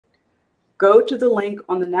go to the link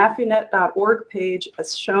on the nafinet.org page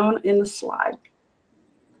as shown in the slide.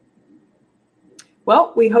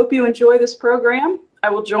 Well, we hope you enjoy this program. I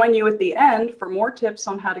will join you at the end for more tips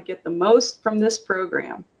on how to get the most from this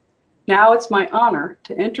program. Now it's my honor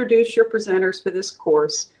to introduce your presenters for this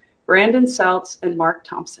course, Brandon Seltz and Mark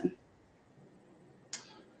Thompson.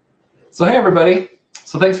 So hey everybody,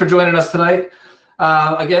 so thanks for joining us tonight.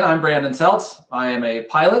 Again, I'm Brandon Seltz. I am a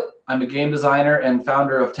pilot, I'm a game designer and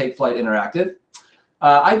founder of TakeFlight Interactive.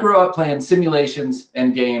 I grew up playing simulations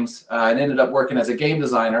and games and ended up working as a game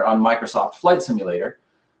designer on Microsoft Flight Simulator.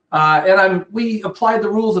 We applied the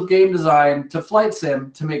rules of game design to flight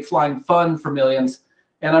sim to make flying fun for millions.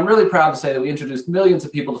 And I'm really proud to say that we introduced millions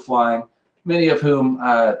of people to flying, many of whom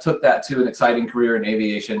took that to an exciting career in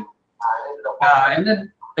aviation. And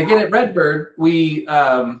then again at Redbird, we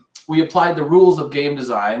applied the rules of game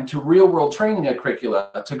design to real-world training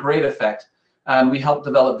curricula to great effect, and we helped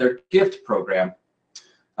develop their GIFT program.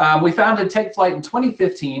 We founded TakeFlight in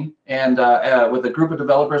 2015, and with a group of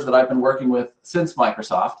developers that I've been working with since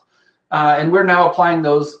Microsoft. And we're now applying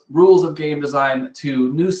those rules of game design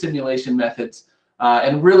to new simulation methods,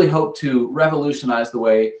 and really hope to revolutionize the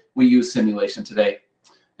way we use simulation today.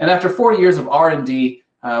 And after 4 years of R&D,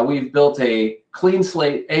 we've built a clean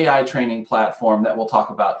slate AI training platform that we'll talk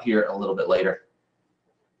about here a little bit later.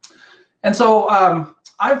 And so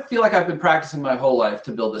I feel like I've been practicing my whole life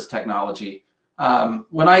to build this technology.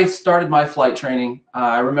 When I started my flight training,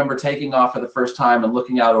 I remember taking off for the first time and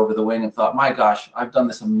looking out over the wing and thought, my gosh, I've done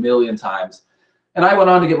this a million times. And I went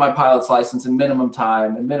on to get my pilot's license in minimum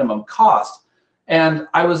time and minimum cost. And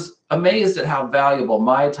I was amazed at how valuable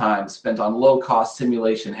my time spent on low-cost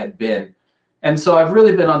simulation had been. And so I've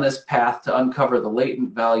really been on this path to uncover the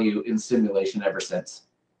latent value in simulation ever since.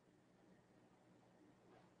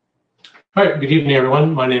 All right, good evening,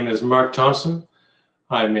 everyone. My name is Mark Thompson.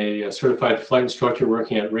 I'm a certified flight instructor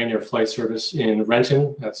working at Rainier Flight Service in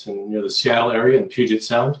Renton. That's near the Seattle area in Puget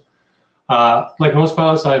Sound. Like most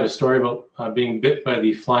pilots, I have a story about being bit by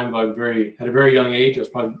the flying bug at a very young age. I was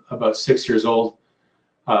probably about 6 years old,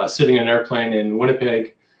 sitting in an airplane in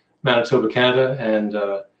Winnipeg, Manitoba, Canada, and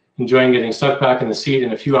enjoying getting stuck back in the seat,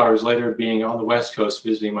 and a few hours later being on the West Coast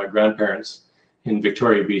visiting my grandparents in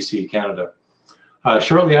Victoria, BC, Canada.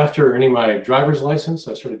 Shortly after earning my driver's license,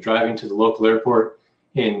 I started driving to the local airport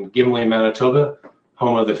in Gimli, Manitoba,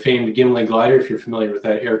 home of the famed Gimli glider, if you're familiar with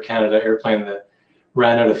that Air Canada airplane that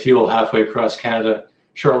ran out of fuel halfway across Canada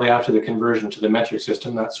shortly after the conversion to the metric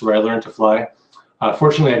system. That's where I learned to fly.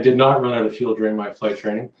 Fortunately, I did not run out of fuel during my flight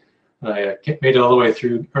training. I made it all the way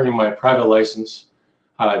through earning my private license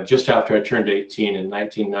just after I turned 18 in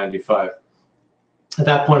 1995. At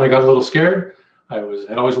that point, I got a little scared. I'd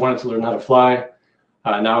always wanted to learn how to fly.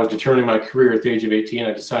 Now I was determining my career at the age of 18.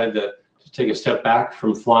 I decided to take a step back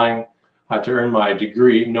from flying to earn my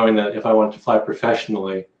degree, knowing that if I wanted to fly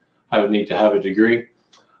professionally, I would need to have a degree.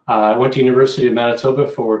 I went to University of Manitoba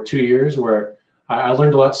for 2 years, where I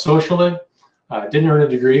learned a lot socially. Didn't earn a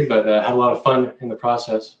degree, but had a lot of fun in the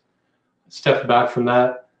process. Stepped back from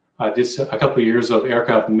that. I did a couple of years of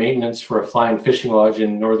aircraft maintenance for a flying fishing lodge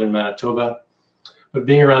in northern Manitoba. But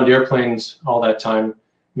being around airplanes all that time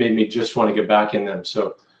made me just want to get back in them.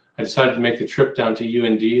 So I decided to make the trip down to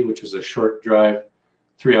UND, which was a short drive,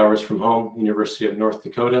 3 hours from home, University of North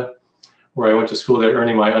Dakota, where I went to school there,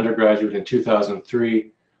 earning my undergraduate in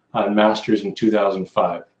 2003 and master's in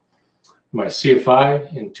 2005. My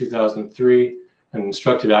CFI in 2003, and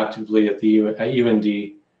instructed actively at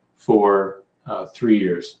UND for 3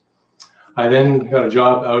 years. I then got a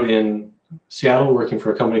job out in Seattle working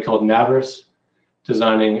for a company called Navis,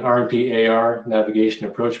 designing RMP-AR navigation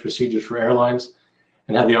approach procedures for airlines,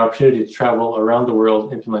 and had the opportunity to travel around the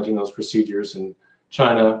world implementing those procedures in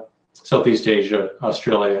China, Southeast Asia,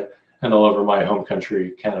 Australia, and all over my home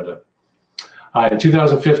country, Canada. In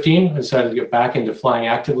 2015, I decided to get back into flying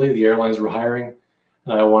actively. The airlines were hiring,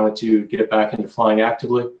 and I wanted to get back into flying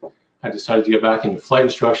actively. I decided to get back into flight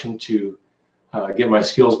instruction to get my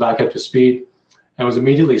skills back up to speed, and was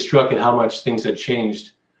immediately struck at how much things had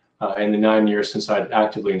changed in the 9 years since I'd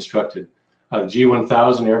actively instructed. The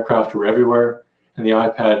G1000 aircraft were everywhere, and the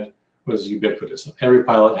iPad was ubiquitous. Every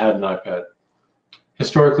pilot had an iPad.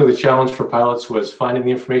 Historically, the challenge for pilots was finding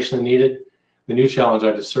the information they needed. The new challenge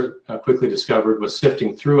I quickly discovered was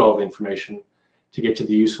sifting through all the information to get to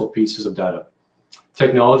the useful pieces of data.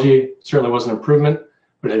 Technology certainly was an improvement,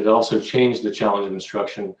 but it had also changed the challenge of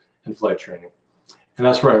instruction and flight training. And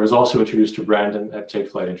that's where I was also introduced to Brandon at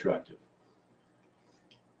TakeFlight Interactive.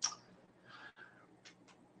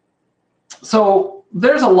 So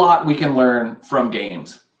there's a lot we can learn from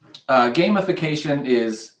games. Gamification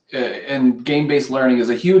is, and game-based learning is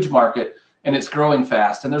a huge market, and it's growing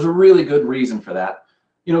fast, and there's a really good reason for that.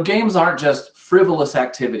 You know, games aren't just frivolous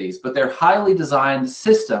activities, but they're highly designed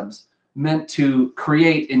systems meant to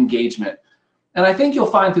create engagement. And I think you'll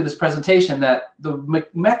find through this presentation that the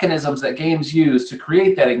mechanisms that games use to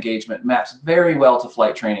create that engagement maps very well to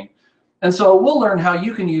flight training. And so we'll learn how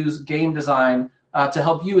you can use game design to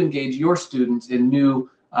help you engage your students in new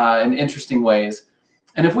and interesting ways.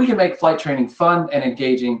 And if we can make flight training fun and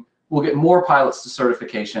engaging, we'll get more pilots to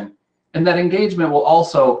certification. And that engagement will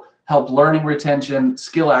also help learning retention,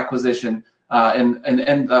 skill acquisition,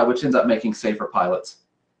 which ends up making safer pilots.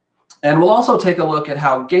 And we'll also take a look at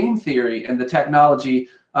how game theory and the technology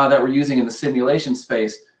that we're using in the simulation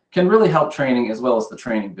space can really help training as well as the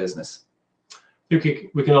training business. We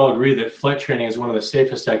can all agree that flight training is one of the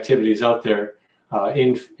safest activities out there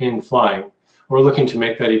in flying. We're looking to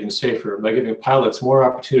make that even safer by giving pilots more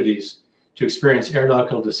opportunities to experience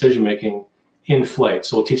aeronautical decision-making in flight.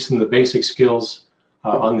 So we'll teach them the basic skills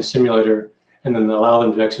on the simulator, and then allow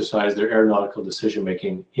them to exercise their aeronautical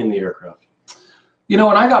decision-making in the aircraft. You know,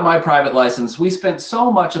 when I got my private license, we spent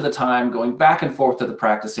so much of the time going back and forth to the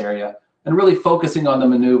practice area and really focusing on the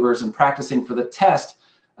maneuvers and practicing for the test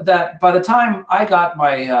that by the time I got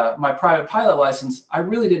my, my private pilot license, I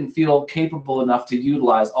really didn't feel capable enough to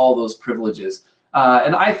utilize all those privileges.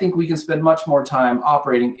 And I think we can spend much more time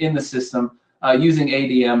operating in the system using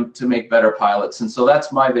ADM to make better pilots. And so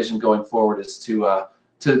that's my vision going forward, is to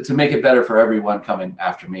make it better for everyone coming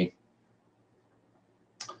after me.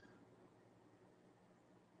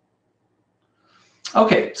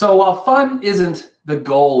 Okay, so while fun isn't the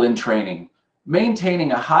goal in training,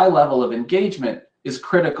 maintaining a high level of engagement is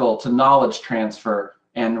critical to knowledge transfer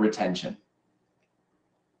and retention.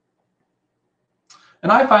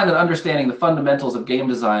 And I find that understanding the fundamentals of game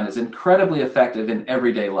design is incredibly effective in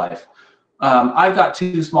everyday life. I've got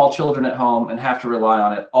 2 small children at home and have to rely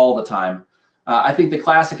on it all the time. I think the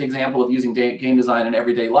classic example of using game design in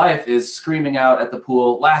everyday life is screaming out at the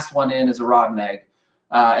pool, "Last one in is a rotten egg."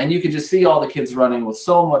 And you can just see all the kids running with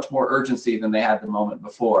so much more urgency than they had the moment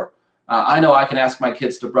before. I know I can ask my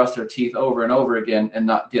kids to brush their teeth over and over again and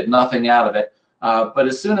not get nothing out of it. But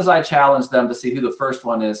as soon as I challenge them to see who the first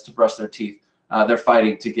one is to brush their teeth, they're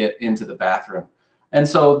fighting to get into the bathroom. And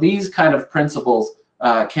so these kind of principles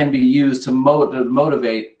can be used to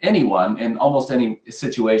motivate anyone in almost any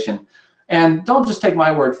situation. And don't just take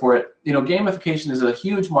my word for it. You know, gamification is a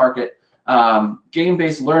huge market.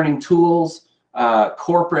 Game-based learning tools,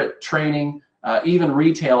 corporate training, even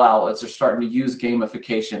retail outlets are starting to use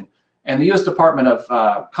gamification. And the U.S. Department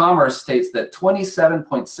of Commerce states that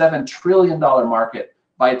 $27.7 trillion market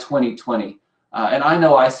by 2020. And I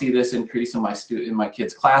know I see this increase in my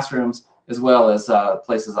kids' classrooms as well as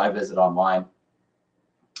places I visit online.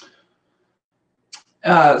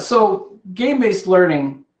 So game-based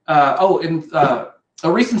learning, a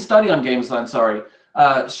recent study on game design,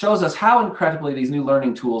 shows us how incredibly these new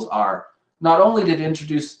learning tools are. Not only did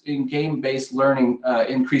introducing game-based learning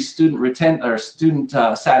increase student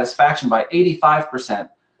satisfaction by 85%,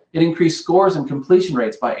 it increased scores and completion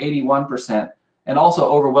rates by 81%, and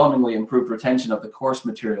also overwhelmingly improved retention of the course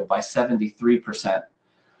material by 73%.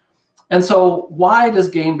 And so why does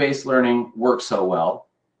game-based learning work so well?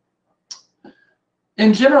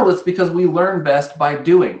 In general, it's because we learn best by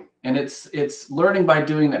doing, and it's learning by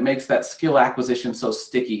doing that makes that skill acquisition so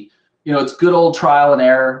sticky. You know, it's good old trial and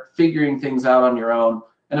error, figuring things out on your own.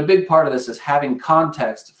 And a big part of this is having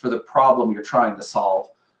context for the problem you're trying to solve.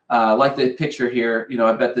 Like the picture here, you know,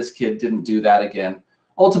 I bet this kid didn't do that again.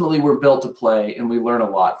 Ultimately, we're built to play, and we learn a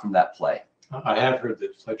lot from that play. I have heard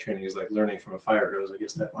that flight training is like learning from a fire hose. I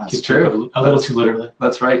guess that's true. A little too literally.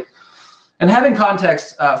 That's right. And having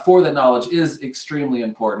context for the knowledge is extremely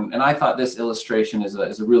important. And I thought this illustration is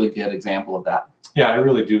a really good example of that. Yeah, I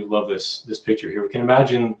really do love this picture here. We can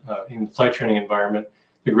imagine in the flight training environment,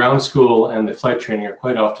 the ground school and the flight training are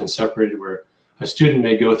quite often separated, where a student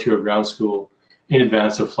may go through a ground school in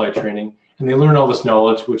advance of flight training, and they learn all this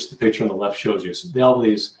knowledge, which the picture on the left shows you. So they have all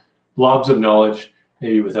these blobs of knowledge,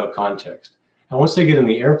 maybe without context. And once they get in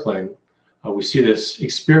the airplane, we see this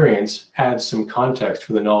experience adds some context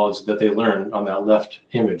for the knowledge that they learned on that left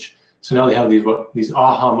image. So now they have these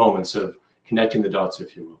aha moments of connecting the dots,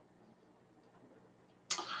 if you will.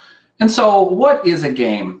 And so what is a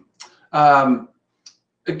game? A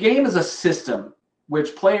game is a system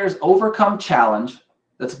which players overcome challenge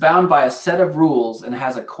that's bound by a set of rules and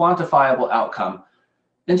has a quantifiable outcome.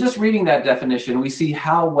 And just reading that definition, we see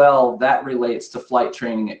how well that relates to flight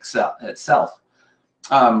training itself.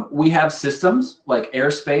 We have systems like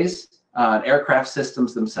airspace, aircraft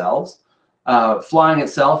systems themselves. Flying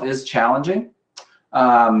itself is challenging.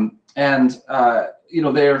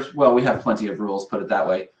 well, we have plenty of rules, put it that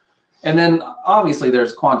way. And then obviously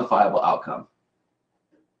there's quantifiable outcome.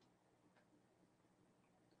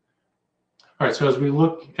 All right, so as we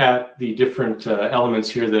look at the different elements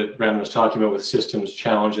here that Brandon was talking about with systems,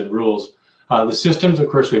 challenge, and rules, the systems, of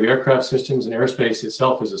course, we have aircraft systems, and aerospace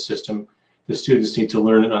itself is a system the students need to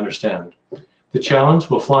learn and understand. The challenge,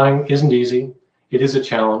 well, flying isn't easy. It is a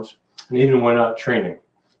challenge, and even when not training,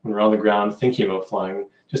 when we're on the ground thinking about flying,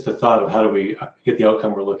 just the thought of how do we get the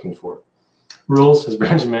outcome we're looking for. Rules, as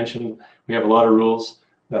Brandon mentioned, we have a lot of rules.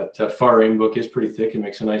 That FAR aim book is pretty thick. It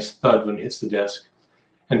makes a nice thud when it hits the desk.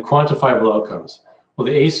 And quantifiable outcomes. Well,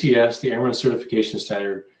 the ACS, the Airman Certification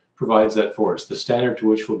Standard, provides that for us, the standard to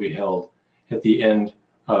which will be held at the end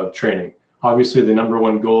of training. Obviously, the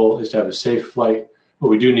 #1 goal is to have a safe flight, but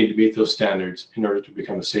we do need to meet those standards in order to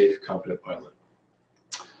become a safe, competent pilot.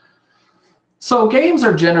 So games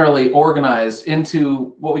are generally organized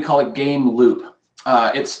into what we call a game loop.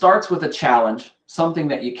 It starts with a challenge, something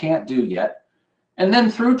that you can't do yet, and then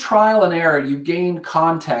through trial and error, you gain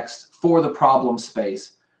context for the problem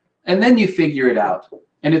space, and then you figure it out.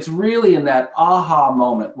 And it's really in that aha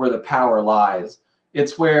moment where the power lies.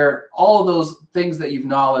 It's where all of those things that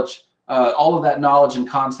you've all of that knowledge and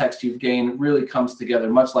context you've gained really comes together,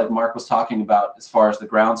 much like Mark was talking about as far as the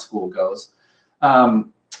ground school goes.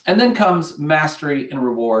 And then comes mastery and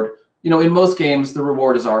reward. In most games, the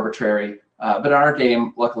reward is arbitrary, but in our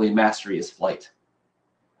game, luckily, mastery is flight.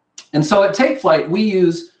 And so at TakeFlight, we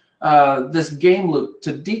use this game loop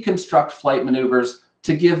to deconstruct flight maneuvers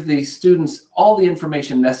to give the students all the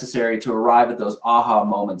information necessary to arrive at those aha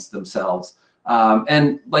moments themselves.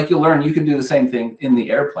 And like you'll learn, you can do the same thing in the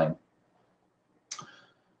airplane.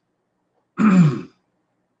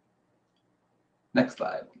 Next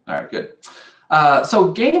slide. All right, good.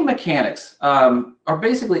 So game mechanics are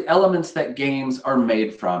basically elements that games are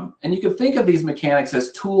made from. And you can think of these mechanics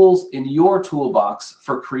as tools in your toolbox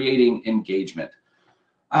for creating engagement.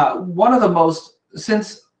 One of the most,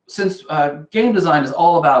 since game design is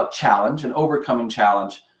all about challenge and overcoming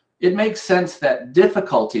challenge, it makes sense that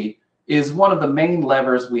difficulty is one of the main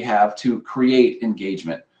levers we have to create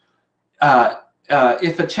engagement.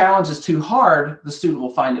 If a challenge is too hard, the student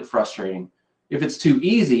will find it frustrating. If it's too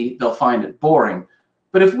easy, they'll find it boring.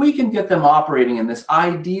 But if we can get them operating in this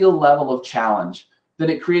ideal level of challenge, then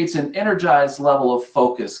it creates an energized level of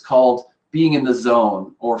focus called being in the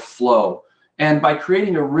zone or flow. And by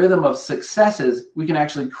creating a rhythm of successes, we can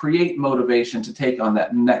actually create motivation to take on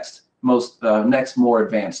that next more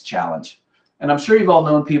advanced challenge. And I'm sure you've all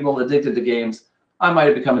known people addicted to games. I might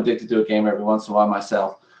have become addicted to a game every once in a while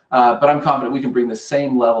myself, but I'm confident we can bring the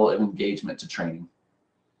same level of engagement to training.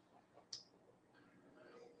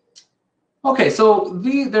 Okay, so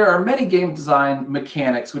there are many game design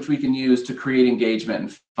mechanics which we can use to create engagement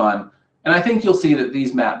and fun. And I think you'll see that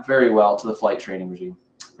these map very well to the flight training regime.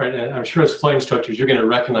 Right, and I'm sure as flight instructors, you're going to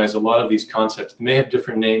recognize a lot of these concepts. They may have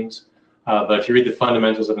different names, but if you read the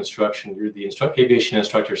Fundamentals of Instruction, you read the Aviation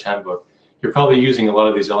Instructor's Handbook, you're probably using a lot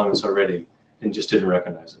of these elements already and just didn't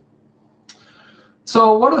recognize it.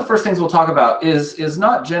 So one of the first things we'll talk about is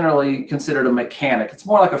not generally considered a mechanic. It's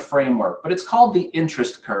more like a framework, but it's called the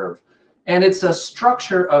interest curve. And it's a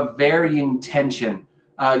structure of varying tension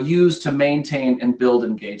used to maintain and build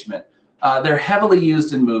engagement. They're heavily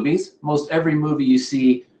used in movies. Most every movie you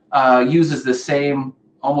see uses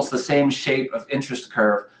almost the same shape of interest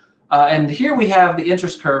curve. And here we have the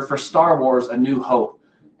interest curve for Star Wars: A New Hope.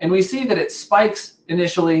 And we see that it spikes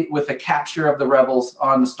initially with the capture of the rebels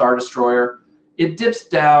on the Star Destroyer. It dips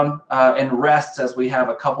down and rests as we have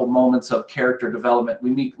a couple moments of character development.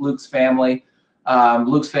 We meet Luke's family.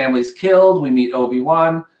 Luke's family's killed. We meet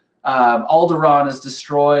Obi-Wan. Alderaan is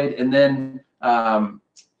destroyed, and then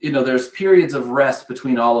there's periods of rest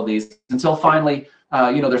between all of these until finally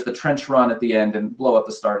there's the trench run at the end and blow up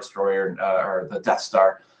the Star Destroyer or the Death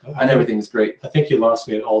Star, and everything's great. I think you lost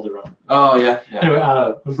me at Alderaan. Oh yeah.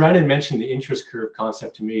 Anyway, when Brandon mentioned the interest curve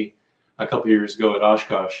concept to me a couple years ago at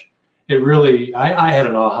Oshkosh, it really I had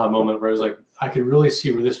an aha moment where I was like, I could really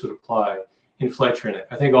see where this would apply in flight training.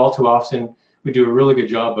 I think all too often we do a really good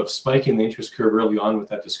job of spiking the interest curve early on with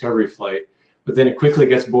that discovery flight, but then it quickly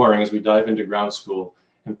gets boring as we dive into ground school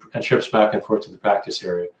and trips back and forth to the practice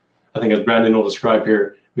area. I think as Brandon will describe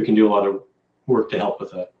here, we can do a lot of work to help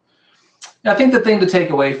with that. I think the thing to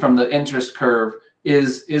take away from the interest curve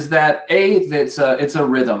is that it's a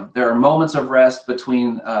rhythm. There are moments of rest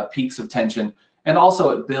between peaks of tension, and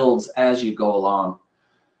also it builds as you go along.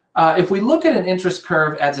 If we look at an interest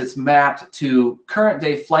curve as it's mapped to current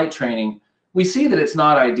day flight training, we see that it's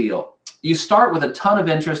not ideal. You start with a ton of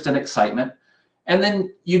interest and excitement, and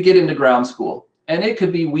then you get into ground school. and it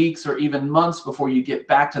could be weeks or even months before you get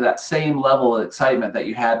back to that same level of excitement that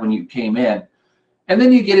you had when you came in. And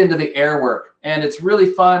then you get into the air work, and it's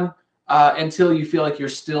really fun until you feel like you're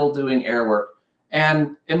still doing air work.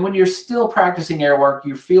 And when you're still practicing air work,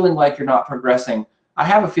 you're feeling like you're not progressing. I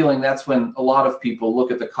have a feeling that's when a lot of people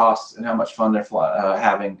look at the costs and how much fun they're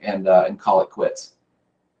having and call it quits.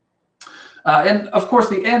 And of course,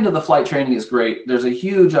 the end of the flight training is great. There's a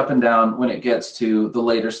huge up and down when it gets to the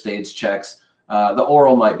later stage checks. The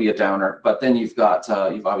oral might be a downer, but then you've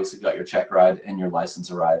obviously got your check ride and your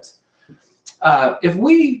license arrives. If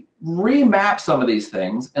we remap some of these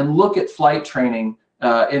things and look at flight training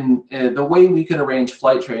in the way we could arrange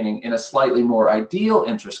flight training in a slightly more ideal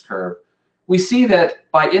interest curve, we see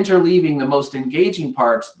that by interleaving the most engaging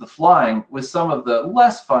parts, the flying, with some of the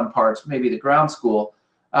less fun parts, maybe the ground school,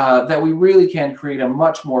 that we really can create a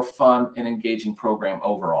much more fun and engaging program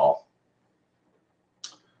overall.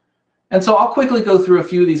 And so I'll quickly go through a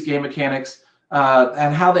few of these game mechanics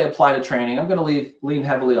and how they apply to training. I'm going to lean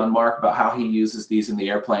heavily on Mark about how he uses these in the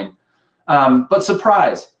airplane. But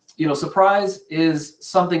surprise, surprise is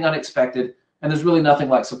something unexpected, and there's really nothing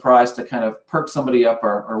like surprise to kind of perk somebody up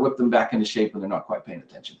or whip them back into shape when they're not quite paying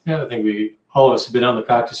attention. Yeah, I think all of us have been on the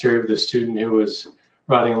practice area with a student who was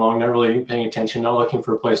riding along, not really paying attention, not looking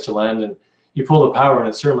for a place to land, and you pull the power and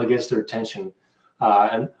it certainly gets their attention.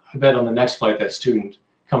 And I bet on the next flight that student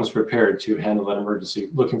comes prepared to handle that emergency,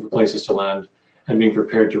 looking for places to land and being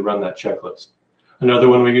prepared to run that checklist. Another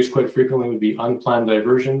one we use quite frequently would be unplanned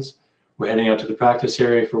diversions. We're heading out to the practice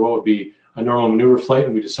area for what would be a normal maneuver flight,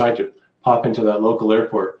 and we decide to pop into that local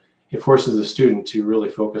airport. It forces the student to really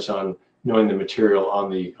focus on knowing the material on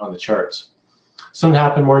the charts. Some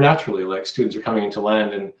happen more naturally, like students are coming into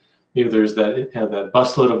land and maybe there's that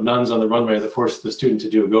busload of nuns on the runway that forces the student to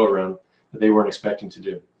do a go-around that they weren't expecting to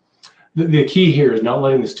do. The key here is not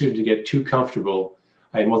letting the student to get too comfortable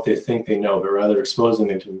in what they think they know, but rather exposing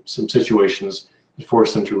them to some situations that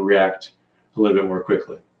force them to react a little bit more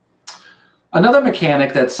quickly. Another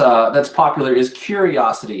mechanic that's popular is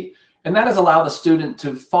curiosity, and that is allow the student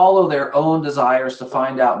to follow their own desires to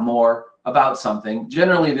find out more about something.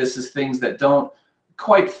 Generally, this is things that don't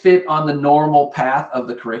quite fit on the normal path of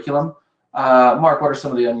the curriculum. Mark, what are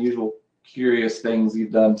some of the unusual, curious things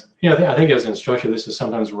you've done? Yeah, I think as an instructor, this is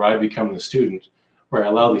sometimes where I become the student, where I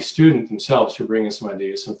allow the student themselves to bring in some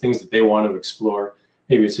ideas, some things that they want to explore.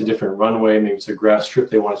 Maybe it's a different runway, maybe it's a grass strip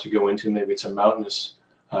they want to go into, maybe it's a mountainous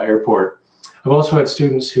airport. I've also had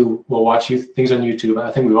students who will watch things on YouTube.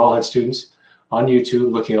 I think we've all had students on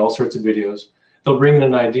YouTube looking at all sorts of videos. They'll bring in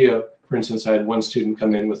an idea. For instance, I had one student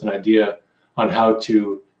come in with an idea on how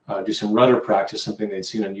to do some rudder practice, something they'd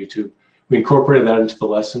seen on YouTube. We incorporated that into the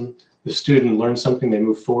lesson. The student learned something, they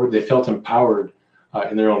moved forward, they felt empowered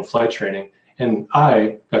in their own flight training. And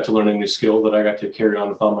I got to learn a new skill that I got to carry on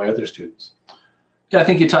with all my other students. Yeah, I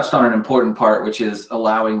think you touched on an important part, which is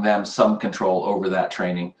allowing them some control over that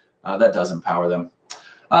training. That does empower them.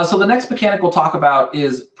 So the next mechanic we'll talk about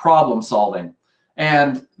is problem solving.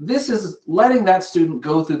 And this is letting that student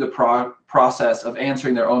go through the process of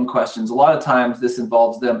answering their own questions. A lot of times this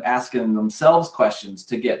involves them asking themselves questions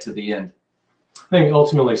to get to the end. I think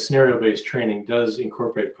ultimately scenario-based training does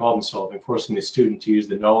incorporate problem solving, forcing the student to use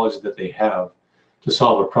the knowledge that they have to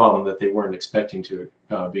solve a problem that they weren't expecting to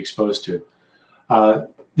be exposed to.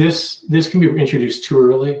 This can be introduced too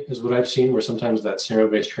early, is what I've seen, where sometimes that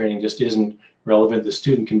scenario-based training just isn't relevant. The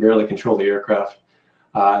student can barely control the aircraft,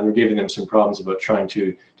 and we're giving them some problems about trying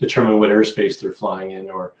to determine what airspace they're flying in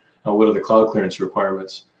or what are the cloud clearance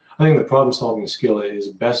requirements. I think the problem-solving skill is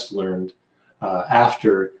best learned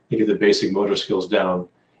after they get the basic motor skills down,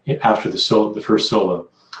 after the first solo.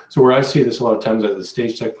 So where I see this a lot of times as a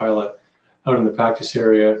stage tech pilot, out in the practice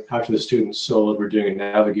area, after the student's soloed, we're doing a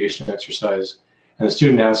navigation exercise, and the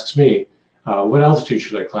student asks me, what altitude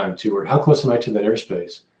should I climb to, or how close am I to that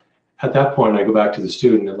airspace? At that point, I go back to the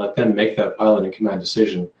student and let them make that pilot in command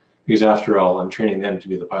decision, because after all, I'm training them to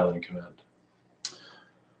be the pilot in command.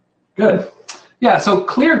 Good. Yeah, so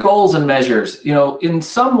clear goals and measures. In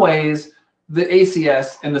some ways, the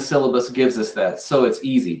ACS and the syllabus gives us that, so it's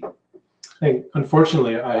easy. I think,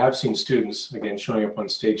 unfortunately, I have seen students, again, showing up on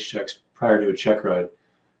stage checks prior to a check ride,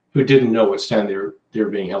 who didn't know what stand they were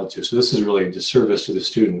being held to. So this is really a disservice to the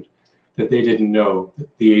student that they didn't know that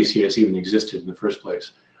the ACS even existed in the first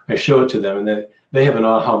place. I show it to them, and then they have an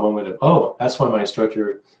aha moment of, oh, that's why my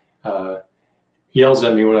instructor yells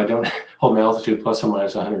at me when I don't hold my altitude plus or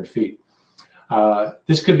minus 100 feet.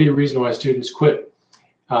 This could be a reason why students quit.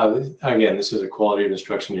 Again, this is a quality of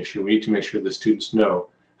instruction issue. We need to make sure the students know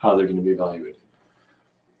how they're going to be evaluated.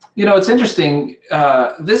 It's interesting.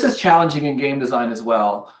 This is challenging in game design as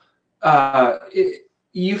well.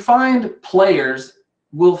 you find players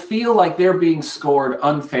will feel like they're being scored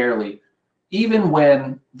unfairly, even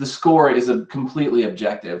when the score is completely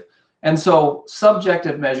objective. And so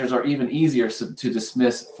subjective measures are even easier to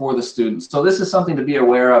dismiss for the students. So this is something to be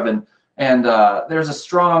aware of, and there's a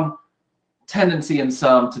strong tendency in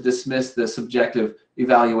some to dismiss the subjective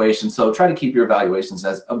evaluation. So try to keep your evaluations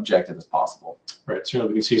as objective as possible. Right. Certainly,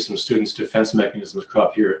 we can see some students' defense mechanisms crop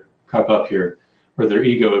up here, where their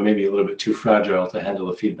ego may be a little bit too fragile to handle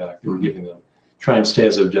the feedback that we're giving them. Try and stay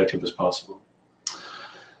as objective as possible.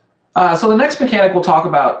 So the next mechanic we'll talk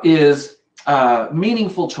about is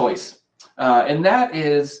meaningful choice, and that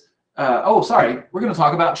is oh, sorry, we're going to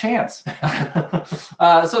talk about chance.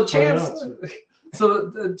 So chance. So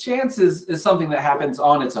the chance is something that happens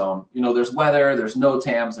on its own. You know, there's weather, there's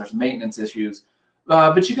NOTAMs, there's maintenance issues,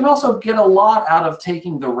 but you can also get a lot out of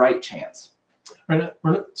taking the right chance.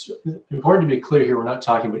 It's important to be clear here, we're not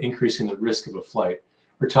talking about increasing the risk of a flight.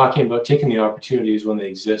 We're talking about taking the opportunities when they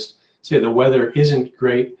exist. Say the weather isn't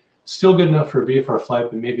great, still good enough for a VFR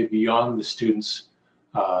flight, but maybe beyond the student's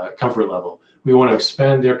comfort level. We want to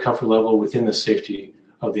expand their comfort level within the safety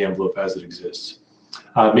of the envelope as it exists.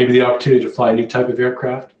 Maybe the opportunity to fly a new type of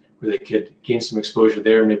aircraft where they could gain some exposure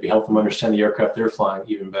there, maybe help them understand the aircraft they're flying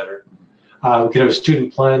even better. We could have a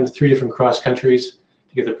student plan 3 different cross countries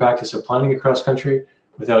to get the practice of planning a cross country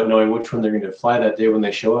without knowing which one they're going to fly that day when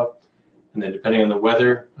they show up. And then depending on the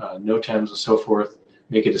weather, NOTAMs and so forth,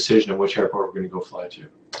 make a decision on which airport we're going to go fly to.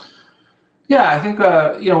 Yeah, I think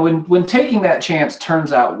you know, when taking that chance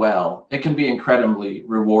turns out well, it can be incredibly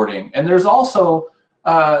rewarding. And there's also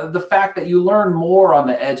the fact that you learn more on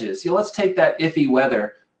the edges. You know, let's take that iffy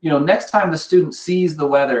weather. You know, next time the student sees the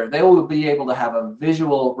weather, they will be able to have a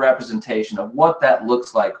visual representation of what that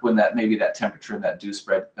looks like when maybe that temperature and that dew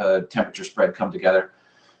spread, temperature spread come together.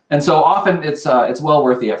 And so often it's well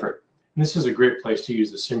worth the effort. And this is a great place to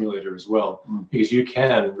use the simulator as well, because you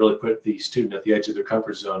can really put the student at the edge of their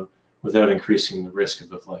comfort zone without increasing the risk of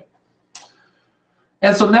the flight.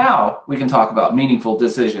 And so now we can talk about meaningful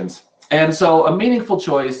decisions. And so a meaningful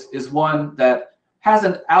choice is one that has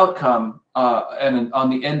an outcome and on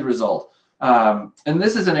the end result. And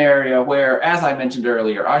this is an area where, as I mentioned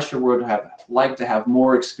earlier, I sure would have liked to have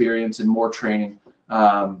more experience and more training,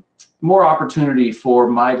 more opportunity for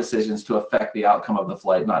my decisions to affect the outcome of the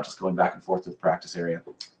flight, not just going back and forth to the practice area.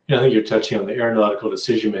 Yeah, I think you're touching on the aeronautical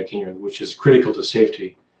decision making, which is critical to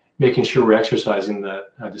safety, making sure we're exercising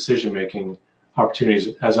that decision-making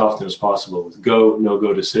opportunities as often as possible with go,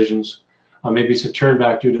 no-go decisions. Maybe it's a turn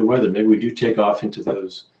back due to the weather. Maybe we do take off into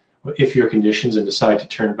those iffier conditions and decide to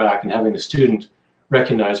turn back, and having the student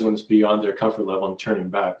recognize when it's beyond their comfort level and turning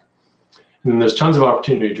back. And then there's tons of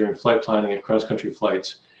opportunity during flight planning and cross-country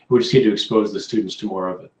flights. We just need to expose the students to more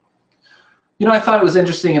of it. You know, I thought it was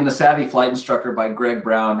interesting in The Savvy Flight Instructor by Greg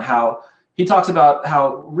Brown, how he talks about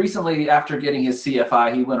how recently after getting his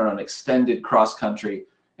CFI, he went on an extended cross-country,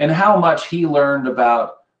 and how much he learned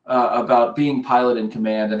about being pilot in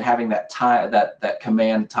command and having that time, that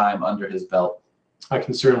command time under his belt. I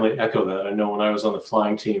can certainly echo that. I know when I was on the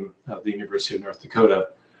flying team at the University of North Dakota,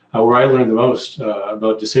 where I learned the most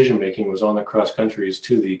about decision making was on the cross countries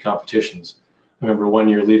to the competitions. I remember one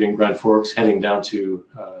year leaving Grand Forks, heading down to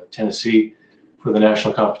Tennessee for the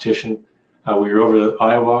national competition. We were over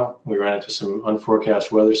Iowa. We ran into some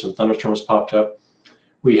unforecast weather. Some thunderstorms popped up.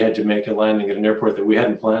 We had to make a landing at an airport that we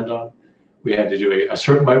hadn't planned on. We had to do a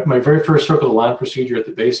circle, my very first circle to land procedure at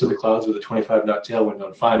the base of the clouds with a 25 knot tailwind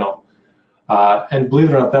on final. And believe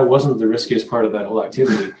it or not, that wasn't the riskiest part of that whole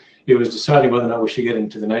activity. It was deciding whether or not we should get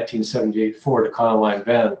into the 1978 Ford Econoline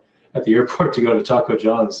van at the airport to go to Taco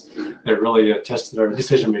John's. That really tested our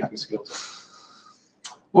decision-making skills.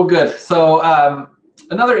 Well, good. So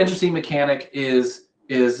another interesting mechanic is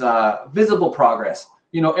visible progress.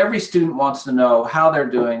 You know, every student wants to know how they're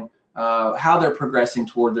doing, how they're progressing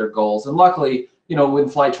toward their goals. And luckily, you know, in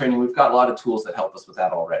flight training, we've got a lot of tools that help us with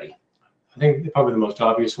that already. I think probably the most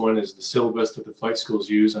obvious one is the syllabus that the flight schools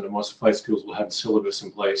use, and most flight schools will have the syllabus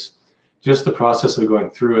in place. Just the process of going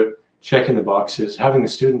through it, checking the boxes, having the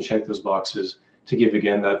student check those boxes to give,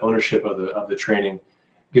 again, that ownership of the training,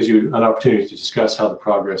 gives you an opportunity to discuss how the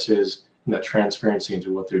progress is and that transparency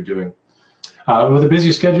into what they're doing. With a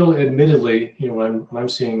busy schedule, admittedly, you know, when I'm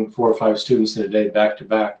seeing 4 or 5 students in a day back to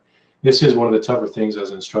back, this is one of the tougher things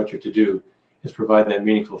as an instructor to do, is provide that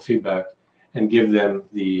meaningful feedback and give them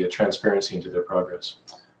the transparency into their progress.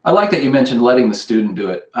 I like that you mentioned letting the student do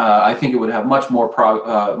it. I think it would have much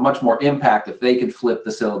more impact if they could flip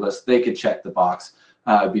the syllabus, they could check the box.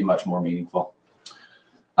 It'd be much more meaningful.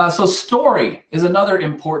 So story is another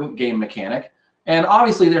important game mechanic, and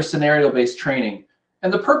obviously there's scenario-based training.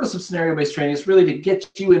 And the purpose of scenario-based training is really to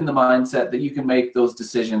get you in the mindset that you can make those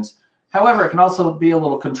decisions. However, it can also be a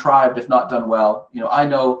little contrived if not done well. I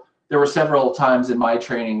know there were several times in my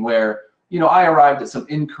training where, I arrived at some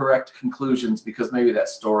incorrect conclusions because maybe that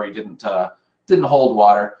story didn't hold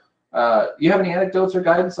water. You have any anecdotes or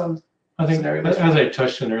guidance on? I think, as I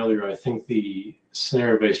touched on earlier, I think the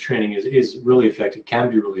scenario-based training is really effective, can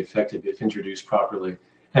be really effective if introduced properly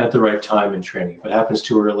and at the right time in training. If it happens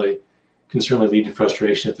too early, it can certainly lead to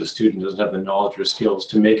frustration if the student doesn't have the knowledge or skills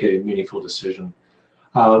to make a meaningful decision.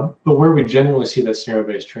 But where we generally see that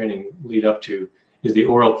scenario-based training lead up to is the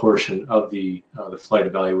oral portion of the flight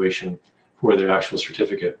evaluation for their actual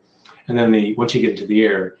certificate. And then once you get into the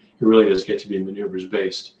air, it really does get to be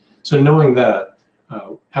maneuvers-based. So knowing that,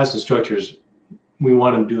 as instructors, we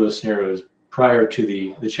want to do those scenarios prior to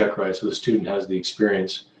the check ride, so the student has the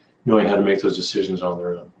experience knowing how to make those decisions on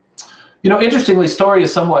their own. Interestingly, story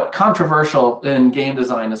is somewhat controversial in game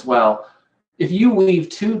design as well. If you weave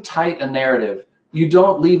too tight a narrative, you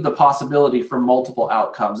don't leave the possibility for multiple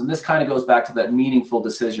outcomes. And this kind of goes back to that meaningful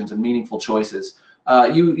decisions and meaningful choices.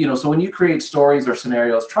 So when you create stories or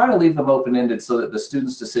scenarios, try to leave them open-ended so that the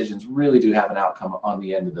students' decisions really do have an outcome on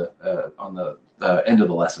the end of the end of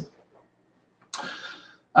the lesson.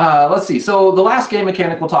 Let's see. So the last game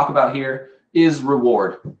mechanic we'll talk about here is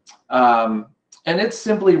reward, and it's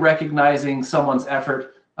simply recognizing someone's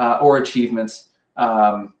effort or achievements.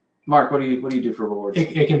 Mark, what do you do for rewards?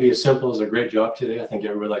 It can be as simple as a great job today. I think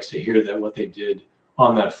everybody likes to hear that what they did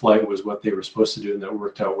on that flight was what they were supposed to do and that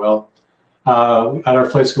worked out well. At our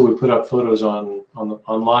flight school, we put up photos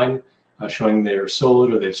online showing they're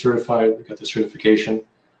soloed or they've certified, got the certification.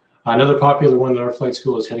 Another popular one at our flight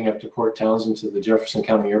school is heading up to Port Townsend to the Jefferson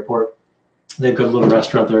County Airport. They've got a little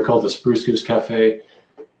restaurant there called the Spruce Goose Cafe.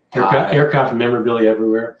 Aircraft memorabilia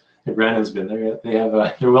everywhere. And Brandon's been there. They have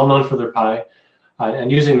they're well known for their pie,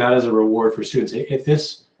 and using that as a reward for students.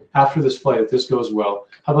 After this flight, if this goes well,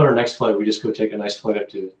 how about our next flight? We just go take a nice flight up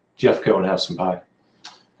to Jeffco and have some pie.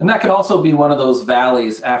 And that could also be one of those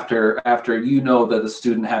valleys after that the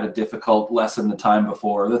student had a difficult lesson the time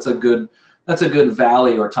before. That's a good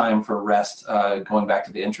valley or time for rest, going back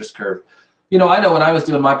to the interest curve. I know when I was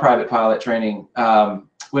doing my private pilot training,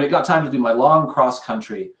 when it got time to do my long cross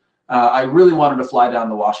country, I really wanted to fly down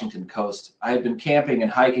the Washington coast. I had been camping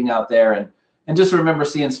and hiking out there and just remember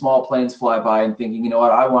seeing small planes fly by and thinking, you know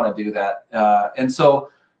what, I want to do that. And so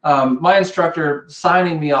my instructor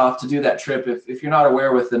signing me off to do that trip, if you're not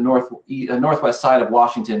aware with the northwest side of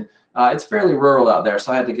Washington, it's fairly rural out there,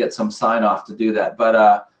 so I had to get some sign off to do that.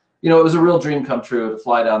 But it was a real dream come true to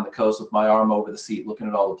fly down the coast with my arm over the seat looking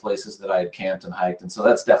at all the places that I had camped and hiked. And so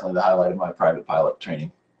that's definitely the highlight of my private pilot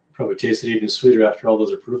training. Probably tasted even sweeter after all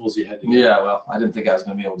those approvals you had to get. Yeah, well, I didn't think I was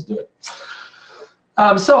going to be able to do it.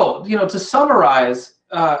 So, to summarize,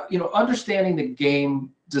 understanding the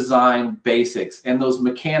game design basics and those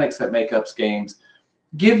mechanics that make up games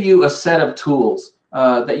give you a set of tools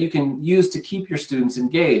that you can use to keep your students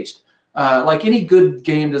engaged. Like any good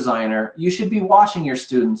game designer, you should be watching your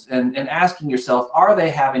students and asking yourself, are they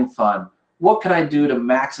having fun? What can I do to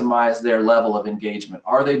maximize their level of engagement?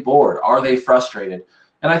 Are they bored? Are they frustrated?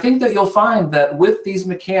 And I think that you'll find that with these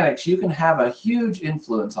mechanics, you can have a huge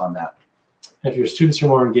influence on that. If your students are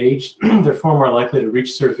more engaged, they're far more likely to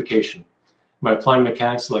reach certification. By applying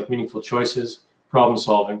mechanics like meaningful choices, problem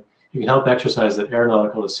solving, you can help exercise that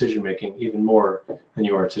aeronautical decision making even more than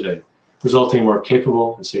you are today, resulting in more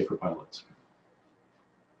capable and safer pilots.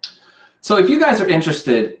 So if you guys are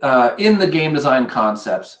interested in the game design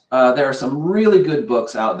concepts, there are some really good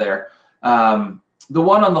books out there. The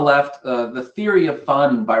one on the left, The Theory of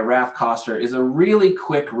Fun by Raph Koster, is a really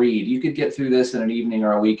quick read. You could get through this in an evening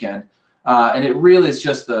or a weekend. And it really is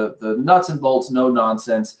just the nuts and bolts, no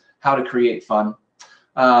nonsense, how to create fun.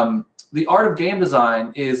 The Art of Game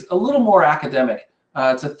Design is a little more academic.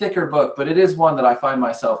 It's a thicker book, but it is one that I find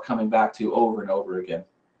myself coming back to over and over again.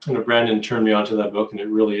 Brandon turned me onto that book, and it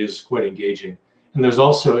really is quite engaging. And there's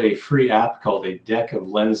also a free app called A Deck of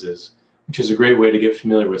Lenses, which is a great way to get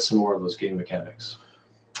familiar with some more of those game mechanics.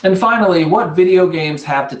 And finally, What Video Games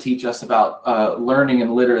Have to Teach Us About Learning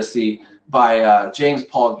and Literacy by James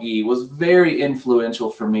Paul Gee was very influential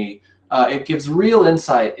for me. It gives real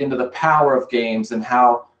insight into the power of games and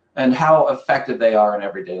how effective they are in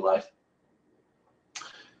everyday life.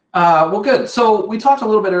 Well, good. So we talked a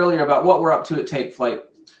little bit earlier about what we're up to at TakeFlight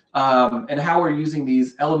and how we're using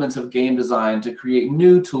these elements of game design to create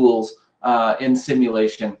new tools in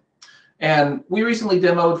simulation. And we recently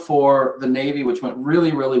demoed for the Navy, which went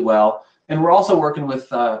really, really well. And we're also working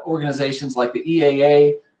with organizations like the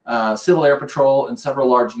EAA, Civil Air Patrol, and several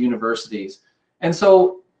large universities. And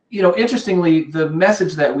so, interestingly, the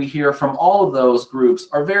message that we hear from all of those groups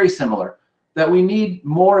are very similar, that we need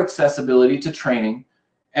more accessibility to training,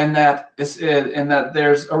 and that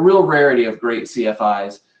there's a real rarity of great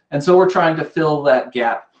CFIs. And so we're trying to fill that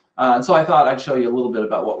gap. And so I thought I'd show you a little bit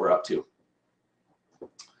about what we're up to.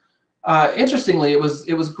 Interestingly, it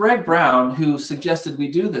was Greg Brown who suggested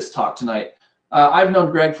we do this talk tonight. I've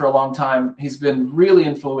known Greg for a long time. He's been really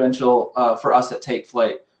influential for us at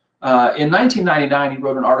TakeFlight. In 1999, he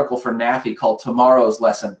wrote an article for NAFI called Tomorrow's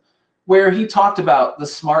Lesson, where he talked about the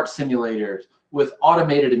smart simulators with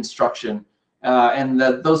automated instruction, and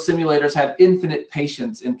that those simulators had infinite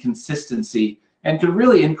patience and consistency and could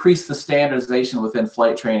really increase the standardization within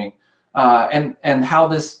flight training, and how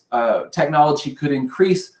this technology could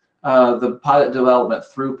increase the pilot development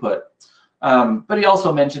throughput. But he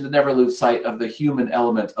also mentioned to never lose sight of the human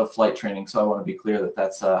element of flight training, so I want to be clear that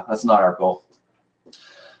that's not our goal.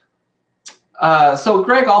 So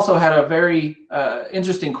Greg also had a very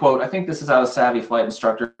interesting quote. I think this is out of Savvy Flight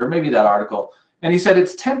Instructor, or maybe that article. And he said,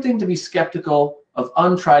 "It's tempting to be skeptical of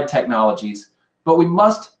untried technologies, but we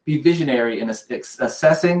must be visionary in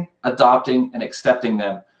assessing, adopting, and accepting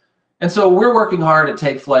them." And so we're working hard at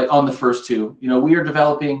TakeFlight on the first two. We are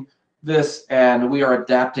developing this and we are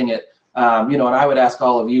adapting it. And I would ask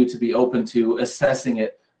all of you to be open to assessing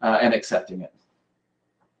it and accepting it.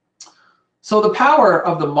 So the power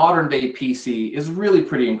of the modern day PC is really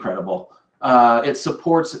pretty incredible. It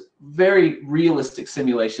supports very realistic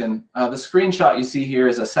simulation. The screenshot you see here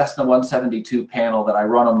is a Cessna 172 panel that I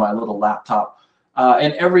run on my little laptop.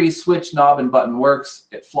 And every switch, knob, and button works.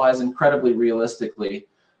 It flies incredibly realistically.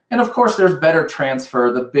 And of course, there's better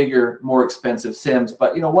transfer, the bigger, more expensive sims.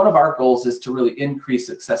 But one of our goals is to really increase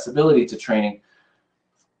accessibility to training.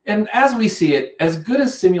 And as we see it, as good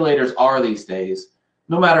as simulators are these days,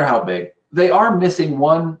 no matter how big, they are missing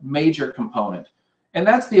one major component. And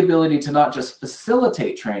that's the ability to not just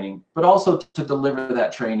facilitate training, but also to deliver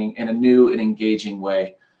that training in a new and engaging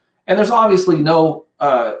way. And there's obviously no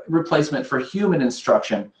replacement for human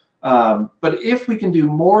instruction. But if we can do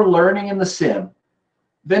more learning in the sim,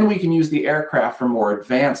 then we can use the aircraft for more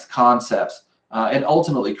advanced concepts and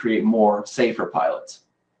ultimately create more safer pilots.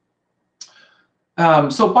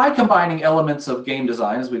 So by combining elements of game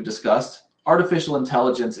design, as we've discussed, artificial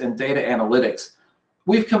intelligence and data analytics,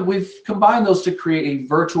 we've combined those to create a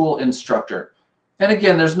virtual instructor. And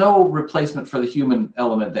again, there's no replacement for the human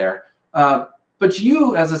element there. But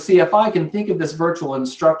you, as a CFI, can think of this virtual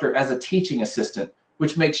instructor as a teaching assistant,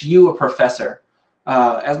 which makes you a professor.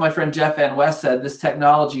 As my friend Jeff Van West said, this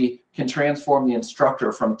technology can transform the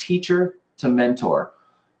instructor from teacher to mentor.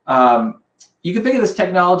 You can think of this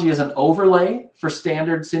technology as an overlay for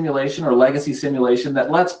standard simulation or legacy simulation that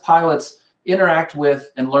lets pilots interact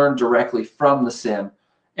with and learn directly from the sim.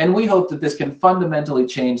 And we hope that this can fundamentally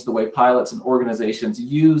change the way pilots and organizations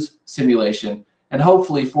use simulation, and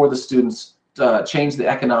hopefully for the students change the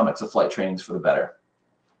economics of flight trainings for the better.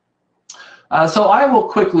 So I will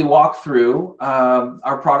quickly walk through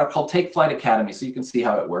our product called TakeFlight Academy so you can see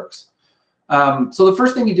how it works. So the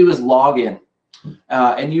first thing you do is log in,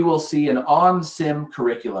 and you will see an on-sim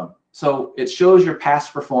curriculum. So it shows your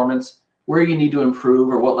past performance, where you need to improve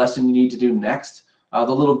or what lesson you need to do next. The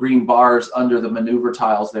little green bars under the maneuver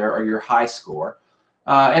tiles there are your high score.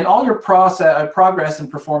 And all your progress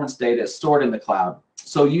and performance data is stored in the cloud.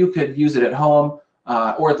 So you could use it at home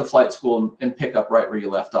or at the flight school and pick up right where you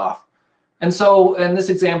left off. And so in this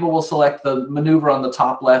example, we'll select the maneuver on the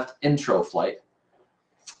top left, intro flight.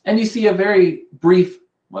 And you see a very brief,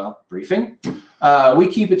 briefing. We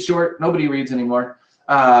keep it short, nobody reads anymore.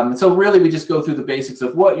 So really we just go through the basics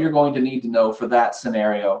of what you're going to need to know for that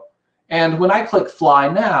scenario. And when I click fly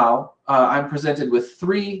now, I'm presented with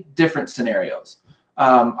 3 different scenarios.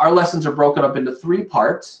 Our lessons are broken up into 3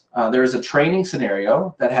 parts. There's a training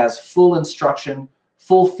scenario that has full instruction,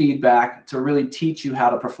 full feedback to really teach you how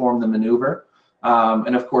to perform the maneuver.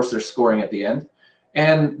 And of course, there's scoring at the end.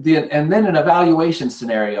 And then an evaluation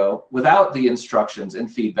scenario without the instructions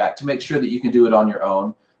and feedback to make sure that you can do it on your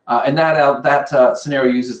own. And that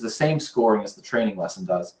scenario uses the same scoring as the training lesson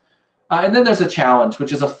does. And then there's a challenge,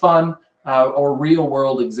 which is a fun or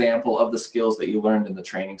real-world example of the skills that you learned in the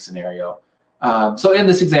training scenario. So in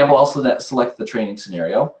this example, I'll select the training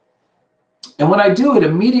scenario. And when I do, it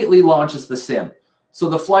immediately launches the sim. So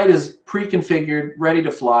the flight is pre-configured, ready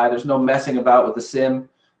to fly. There's no messing about with the sim.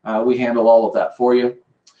 We handle all of that for you.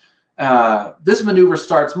 This maneuver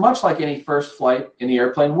starts much like any first flight in the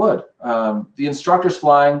airplane would. The instructor's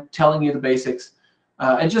flying, telling you the basics.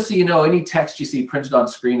 And just so you know, any text you see printed on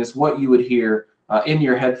screen is what you would hear in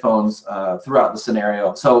your headphones throughout the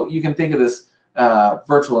scenario. So you can think of this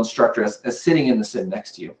virtual instructor as sitting in the sim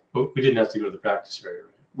next to you. But we didn't have to go to the practice area.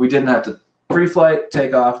 We didn't have to pre-flight,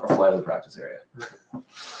 take off, or fly to the practice area.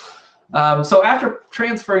 So after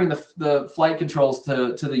transferring the flight controls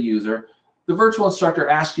to the user, the virtual instructor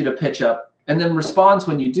asks you to pitch up and then responds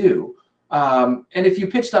when you do. And if you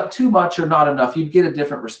pitched up too much or not enough, you'd get a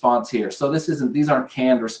different response here. So these aren't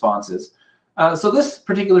canned responses. So this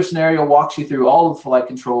particular scenario walks you through all of the flight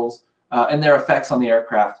controls and their effects on the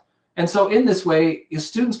aircraft. And so in this way, your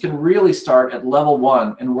students can really start at level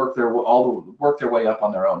 1 and work their way up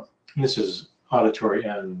on their own. And this is auditory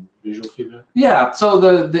and visual feedback? Yeah, so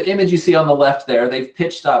the image you see on the left there, they've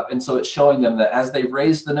pitched up, and so it's showing them that as they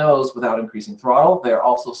raise the nose without increasing throttle, they're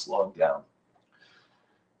also slowing down.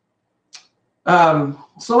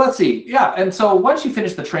 So let's see, yeah, and so once you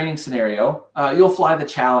finish the training scenario, you'll fly the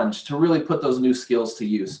challenge to really put those new skills to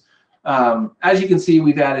use. As you can see,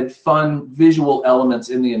 we've added fun visual elements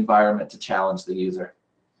in the environment to challenge the user.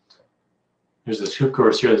 There's this hoop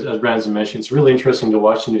course here, as Brandon mentioned. It's really interesting to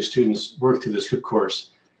watch the new students work through this hoop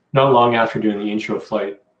course not long after doing the intro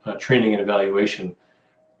flight training and evaluation.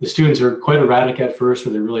 The students are quite erratic at first,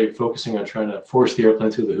 where they're really focusing on trying to force the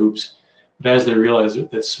airplane through the hoops. But as they realize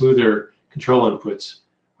that smoother control inputs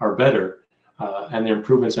are better, and their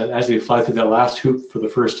improvements as they fly through that last hoop for the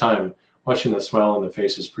first time, watching the smile on the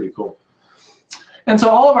face is pretty cool. And so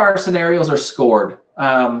all of our scenarios are scored.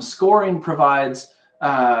 Scoring provides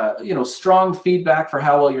strong feedback for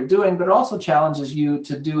how well you're doing, but it also challenges you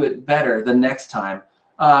to do it better the next time.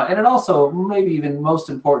 And it also, maybe even most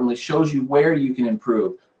importantly, shows you where you can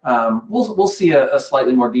improve. We'll see a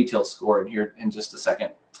slightly more detailed score in here in just a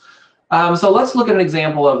second. So let's look at an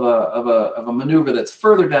example of a maneuver that's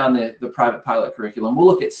further down the private pilot curriculum. We'll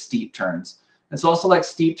look at steep turns. And so I'll select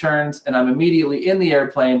steep turns, and I'm immediately in the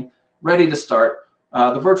airplane, ready to start.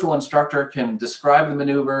 The virtual instructor can describe the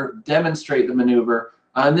maneuver, demonstrate the maneuver,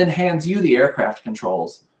 and then hands you the aircraft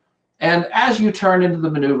controls. And as you turn into the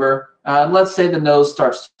maneuver, let's say the nose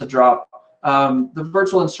starts to drop, the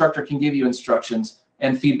virtual instructor can give you instructions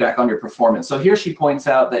and feedback on your performance. So here she points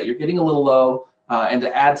out that you're getting a little low and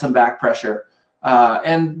to add some back pressure.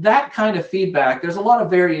 And that kind of feedback, there's a lot of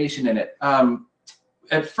variation in it.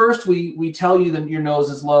 At first, we tell you that your nose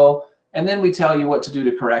is low, and then we tell you what to do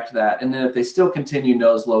to correct that. And then if they still continue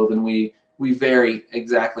nose low, then we vary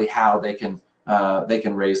exactly how they can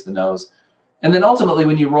raise the nose. And then ultimately,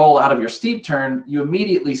 when you roll out of your steep turn, you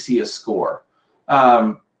immediately see a score.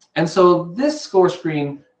 And so this score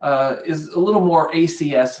screen is a little more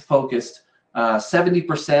ACS focused.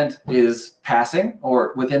 70% is passing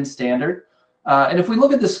or within standard. And if we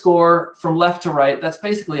look at the score from left to right, that's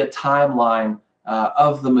basically a timeline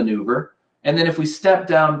of the maneuver. And then if we step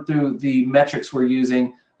down through the metrics we're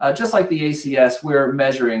using, just like the ACS, we're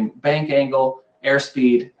measuring bank angle,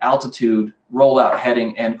 airspeed, altitude, rollout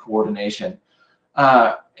heading, and coordination.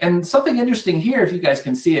 And something interesting here, if you guys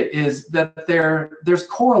can see it, is that there's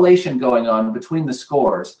correlation going on between the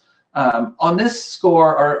scores. On this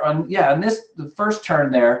score, or on the first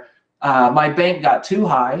turn there, my bank got too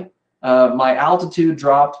high, my altitude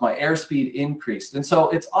dropped, my airspeed increased. And so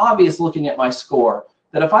it's obvious looking at my score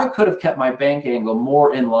that if I could have kept my bank angle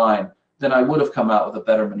more in line, then I would have come out with a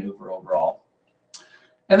better maneuver overall.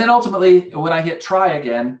 And then ultimately, when I hit try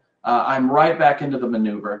again, I'm right back into the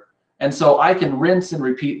maneuver. And so I can rinse and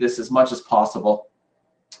repeat this as much as possible.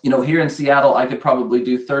 You know, here in Seattle, I could probably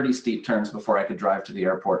do 30 steep turns before I could drive to the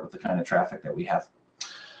airport with the kind of traffic that we have.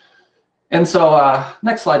 And so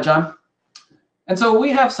next slide, John. And so we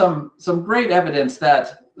have some great evidence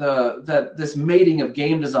that that this mating of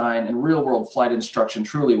game design and real-world flight instruction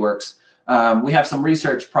truly works. We have some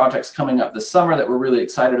research projects coming up this summer that we're really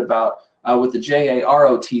excited about with the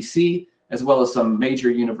JAROTC, as well as some major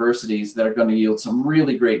universities that are going to yield some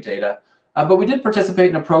really great data. But we did participate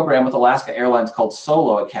in a program with Alaska Airlines called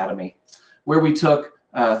Solo Academy, where we took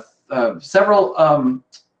several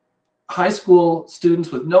high school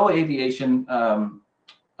students with no aviation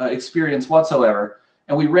experience whatsoever,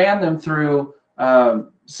 and we ran them through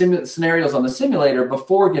scenarios on the simulator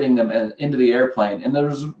before getting them into the airplane, and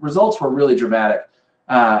the results were really dramatic.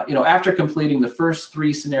 After completing the first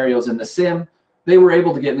 3 scenarios in the sim, they were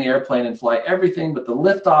able to get in the airplane and fly everything but the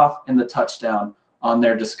liftoff and the touchdown on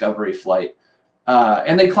their discovery flight.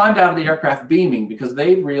 And they climbed out of the aircraft beaming because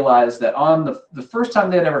they realized that on the first time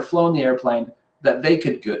they'd ever flown the airplane, that they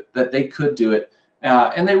could do it.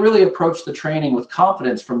 And they really approached the training with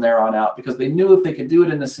confidence from there on out because they knew if they could do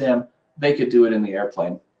it in the sim, they could do it in the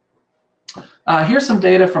airplane. Here's some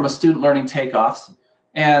data from a student learning takeoffs.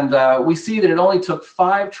 And we see that it only took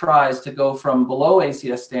 5 tries to go from below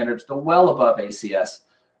ACS standards to well above ACS.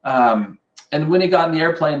 And when he got in the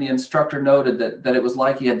airplane, the instructor noted that it was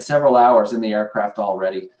like he had several hours in the aircraft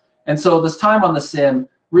already. And so this time on the sim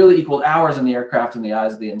really equaled hours in the aircraft in the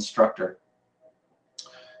eyes of the instructor.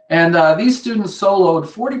 And these students soloed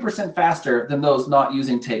 40% faster than those not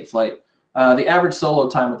using TakeFlight. The average solo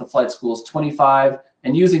time at the flight school is 25,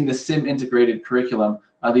 and using the sim integrated curriculum,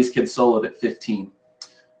 these kids soloed at 15.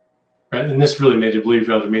 Right, and this really made it believe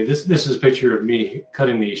to me. This is a picture of me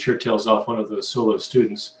cutting the shirt tails off one of those solo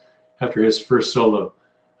students after his first solo.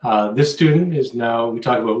 This student is now, we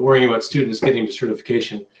talk about worrying about students getting to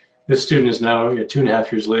certification. This student is now,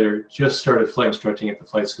 2.5 years later, just started flight instructing at the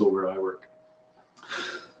flight school where I work.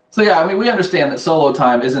 So yeah, I mean, we understand that solo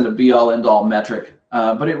time isn't a be-all, end-all metric,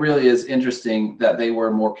 but it really is interesting that they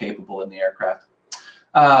were more capable in the aircraft.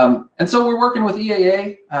 And so we're working with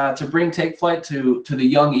EAA to bring TakeFlight to the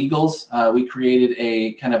young Eagles. We created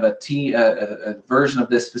a kind of a version of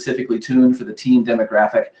this specifically tuned for the teen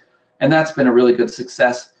demographic, and that's been a really good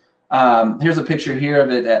success. Here's a picture here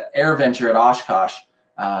of it at AirVenture at Oshkosh.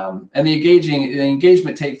 And the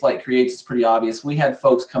engagement TakeFlight creates is pretty obvious. We had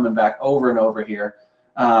folks coming back over and over here.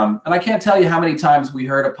 And I can't tell you how many times we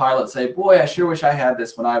heard a pilot say, boy, I sure wish I had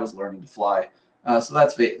this when I was learning to fly. So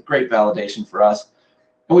that's great validation for us.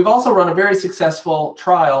 And we've also run a very successful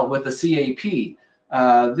trial with the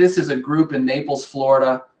CAP. This is a group in Naples,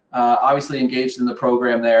 Florida, obviously engaged in the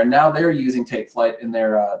program there. And now they're using TakeFlight in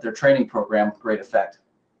their training program with great effect.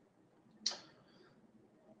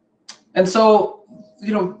 And so,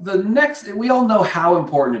 we all know how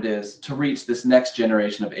important it is to reach this next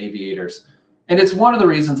generation of aviators. And it's one of the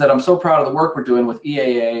reasons that I'm so proud of the work we're doing with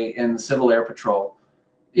EAA and the Civil Air Patrol.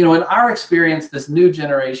 In our experience, this new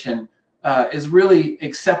generation is really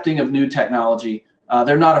accepting of new technology.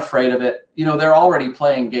 They're not afraid of it. They're already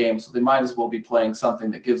playing games, so they might as well be playing something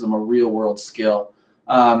that gives them a real world skill.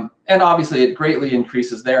 And obviously, it greatly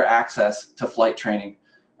increases their access to flight training.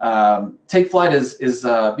 TakeFlight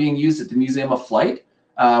is being used at the Museum of Flight,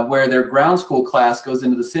 where their ground school class goes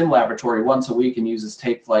into the sim laboratory once a week and uses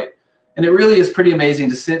TakeFlight. And it really is pretty amazing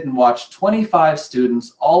to sit and watch 25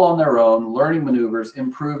 students all on their own, learning maneuvers,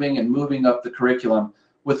 improving and moving up the curriculum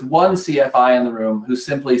with one CFI in the room who's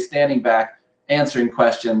simply standing back, answering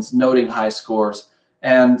questions, noting high scores.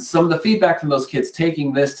 And some of the feedback from those kids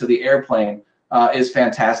taking this to the airplane is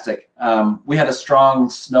fantastic. We had a strong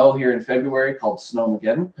snow here in February called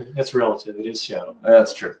Snowmageddon. That's relative. It is Seattle.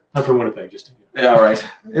 That's true. I'm from Winnipeg, just yeah, all right.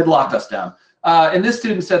 It locked us down. And this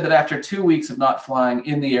student said that after 2 weeks of not flying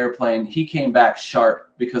in the airplane, he came back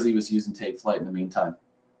sharp because he was using TakeFlight in the meantime.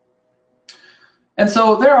 And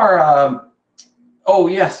so there are, oh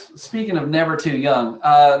yes, speaking of never too young,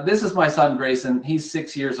 this is my son Grayson. He's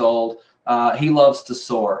 6 years old. He loves to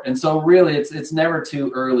soar. And so really it's never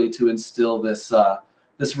too early to instill this,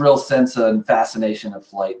 this real sense and fascination of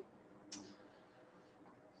flight.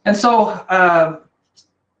 And so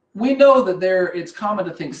we know that it's common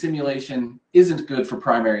to think simulation isn't good for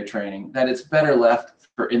primary training, that it's better left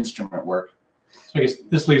for instrument work. So I guess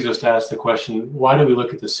this leads us to ask the question, why do we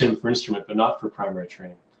look at the sim for instrument but not for primary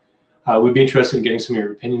training? We'd be interested in getting some of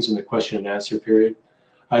your opinions in the question and answer period.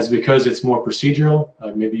 It's because it's more procedural,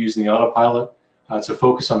 maybe using the autopilot. It's a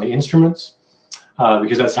focus on the instruments,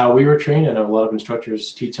 because that's how we were trained. I know a lot of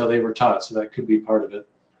instructors teach how they were taught, so that could be part of it.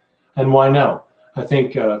 And why now? I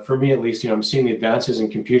think for me at least, I'm seeing the advances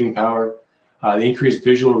in computing power, the increased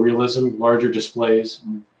visual realism, larger displays,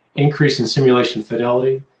 increase in simulation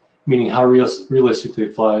fidelity, meaning how realistically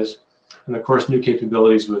it flies, and of course new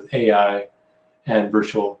capabilities with AI and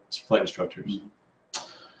virtual flight instructors.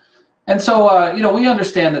 And so, we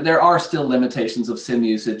understand that there are still limitations of sim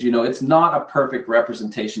usage. It's not a perfect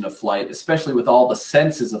representation of flight, especially with all the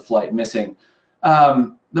senses of flight missing.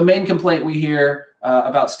 The main complaint we hear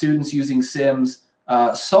about students using sims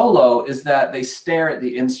solo is that they stare at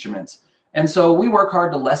the instruments. And so we work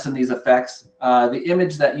hard to lessen these effects. The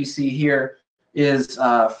image that you see here is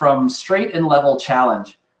from Straight and Level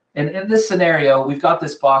Challenge. And in this scenario, we've got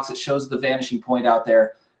this box that shows the vanishing point out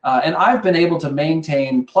there. And I've been able to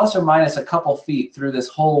maintain plus or minus a couple feet through this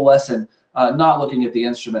whole lesson, not looking at the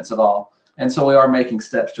instruments at all. And so we are making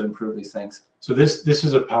steps to improve these things. So this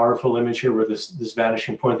is a powerful image here where this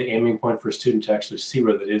vanishing point, the aiming point for a student to actually see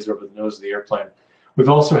where that is over the nose of the airplane. We've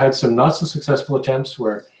also had some not so successful attempts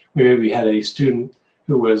where we maybe had a student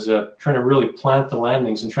who was trying to really plant the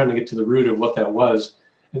landings and trying to get to the root of what that was.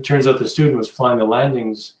 It turns out the student was flying the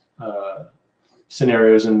landings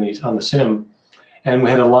scenarios on the sim, and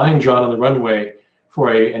we had a line drawn on the runway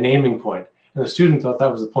for an aiming point. And the student thought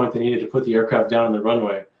that was the point they needed to put the aircraft down on the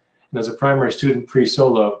runway. And as a primary student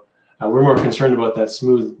pre-solo, we're more concerned about that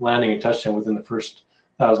smooth landing and touchdown within the first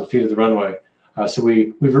 1,000 feet of the runway. So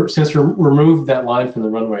we've since removed that line from the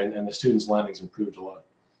runway, and the students' landings improved a lot.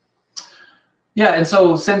 Yeah, and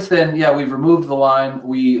so since then, yeah, we've removed the line,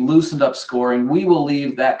 we loosened up scoring. We will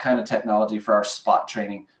leave that kind of technology for our spot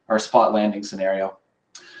training, our spot landing scenario.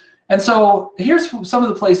 And so here's some of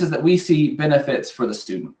the places that we see benefits for the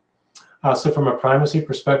student. So from a primacy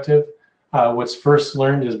perspective, what's first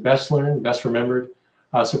learned is best learned, best remembered.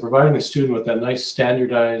 So providing the student with that nice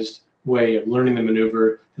standardized way of learning the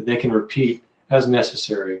maneuver that they can repeat as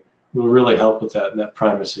necessary will really help with that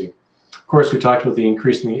primacy. Of course, we talked about the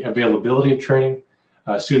increasing availability of training.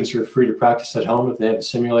 Students are free to practice at home if they have a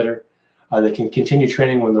simulator. They can continue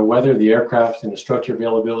training when the weather, the aircraft, and instructor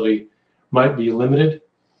availability might be limited.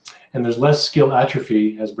 And there's less skill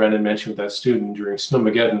atrophy, as Brandon mentioned, with that student during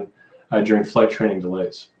Snowmageddon, during flight training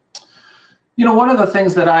delays. You know, one of the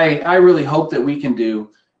things that I really hope that we can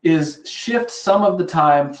do is shift some of the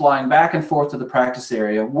time flying back and forth to the practice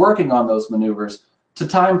area, working on those maneuvers, to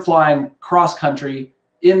time flying cross-country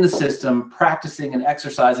in the system, practicing and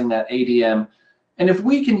exercising that ADM. And if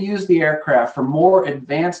we can use the aircraft for more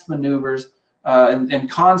advanced maneuvers and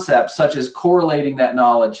concepts, such as correlating that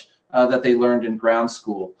knowledge that they learned in ground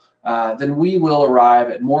school, then we will arrive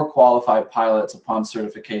at more qualified pilots upon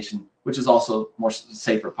certification, which is also more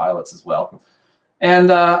safer pilots as well.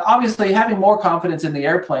 And obviously, having more confidence in the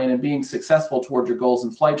airplane and being successful toward your goals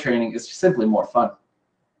in flight training is simply more fun.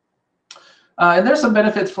 And there's some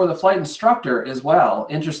benefits for the flight instructor as well.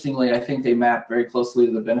 Interestingly, I think they map very closely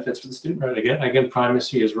to the benefits for the student. Right. Again,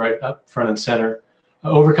 primacy is right up front and center.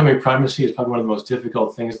 Overcoming primacy is probably one of the most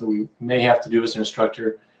difficult things that we may have to do as an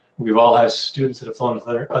instructor. We've all had students that have flown with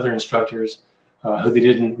other instructors who they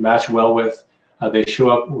didn't match well with. They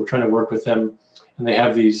show up, we're trying to work with them, and they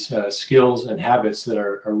have these skills and habits that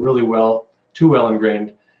are really too well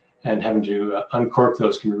ingrained, and having to uncork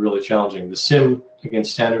those can be really challenging. The sim, again,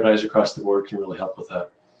 standardized across the board, can really help with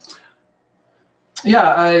that.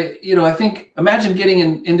 Yeah, I think, imagine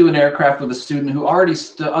getting into an aircraft with a student who already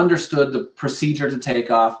understood the procedure to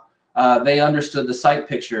take off. They understood the sight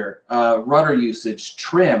picture, rudder usage,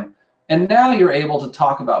 trim, and now you're able to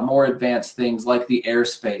talk about more advanced things like the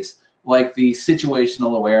airspace, like the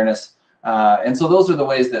situational awareness. And so those are the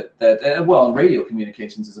ways that well, and radio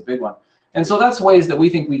communications is a big one. And so that's ways that we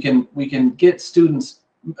think we can get students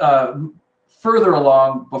further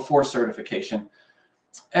along before certification.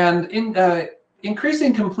 And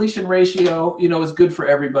increasing completion ratio, is good for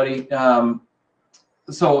everybody.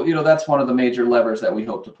 So that's one of the major levers that we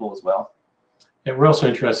hope to pull as well. And we're also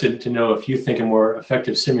interested to know if you think a more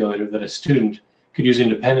effective simulator that a student could use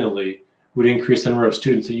independently would increase the number of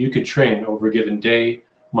students that you could train over a given day,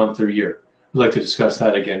 month, or year. We'd like to discuss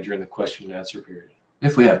that again during the question and answer period.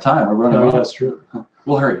 If we have time, we're running No, out. that's true.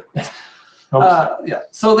 We'll hurry. Yeah.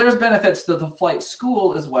 So there's benefits to the flight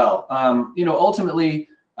school as well. Ultimately,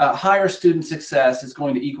 higher student success is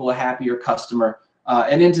going to equal a happier customer.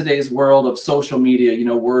 And in today's world of social media,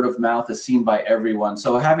 word of mouth is seen by everyone.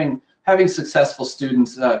 So having successful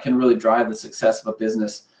students can really drive the success of a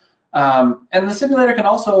business. And the simulator can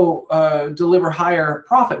also deliver higher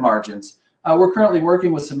profit margins. We're currently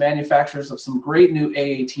working with some manufacturers of some great new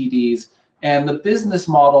AATDs, and the business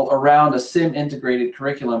model around a sim integrated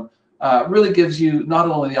curriculum really gives you not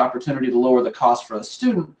only the opportunity to lower the cost for a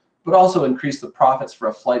student, but also increase the profits for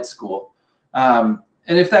a flight school. And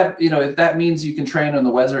if that means you can train when the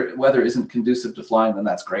weather isn't conducive to flying, then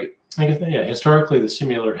that's great. Yeah, historically the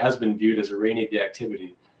simulator has been viewed as a rainy day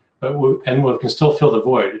activity, but what can still fill the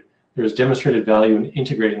void, there's demonstrated value in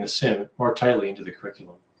integrating the sim more tightly into the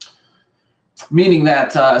curriculum. Meaning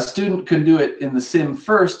that a student can do it in the sim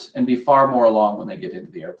first and be far more along when they get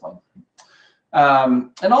into the airplane.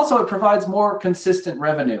 And also it provides more consistent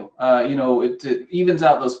revenue. It evens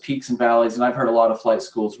out those peaks and valleys, and I've heard a lot of flight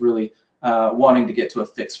schools really wanting to get to a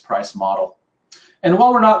fixed price model. And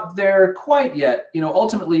while we're not there quite yet,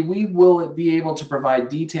 ultimately we will be able to provide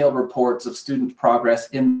detailed reports of student progress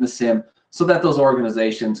in the sim so that those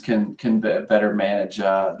organizations can better manage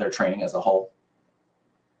their training as a whole.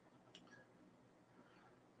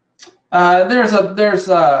 So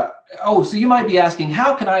you might be asking,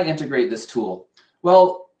 how can I integrate this tool?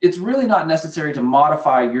 Well, it's really not necessary to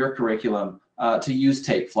modify your curriculum to use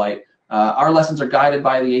TakeFlight. Our lessons are guided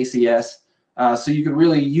by the ACS, so you can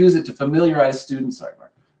really use it to familiarize students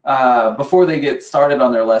before they get started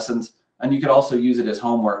on their lessons, and you could also use it as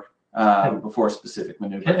homework before a specific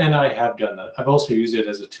maneuver. And I have done that. I've also used it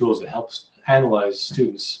as a tool that helps analyze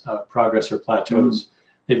students' progress or plateaus.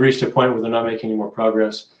 They've reached a point where they're not making any more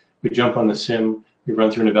progress. We jump on the sim, we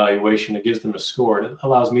run through an evaluation, it gives them a score, and it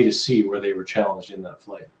allows me to see where they were challenged in that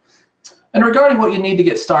flight. And regarding what you need to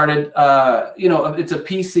get started, it's a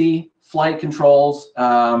PC, flight controls,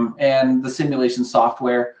 and the simulation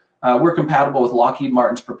software. We're compatible with Lockheed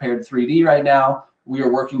Martin's Prepared 3D right now. We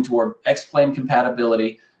are working toward X-plane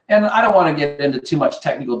compatibility. And I don't want to get into too much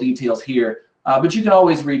technical details here, but you can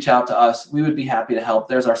always reach out to us. We would be happy to help.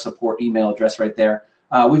 There's our support email address right there.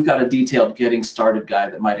 We've got a detailed getting started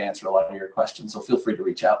guide that might answer a lot of your questions, so feel free to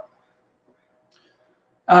reach out.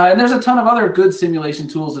 And there's a ton of other good simulation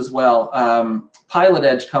tools as well. Pilot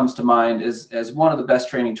Edge comes to mind as one of the best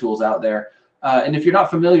training tools out there. And if you're not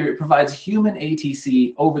familiar, it provides human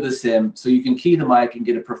ATC over the sim, so you can key the mic and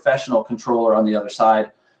get a professional controller on the other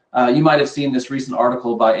side. You might have seen this recent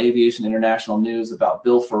article by Aviation International News about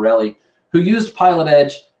Bill Forelli, who used Pilot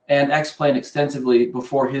Edge and X-plane extensively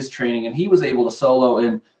before his training, and he was able to solo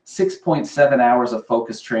in 6.7 hours of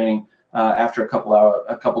focus training after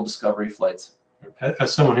a couple discovery flights.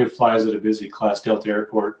 As someone who flies at a busy Class Delta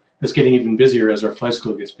airport, it's getting even busier as our flight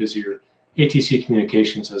school gets busier. ATC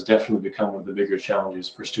communications has definitely become one of the bigger challenges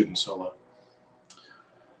for student solo.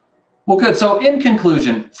 Well, good. So in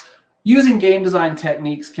conclusion, using game design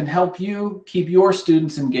techniques can help you keep your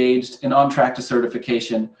students engaged and on track to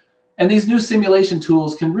certification. And these new simulation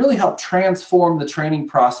tools can really help transform the training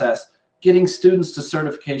process, getting students to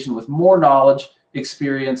certification with more knowledge,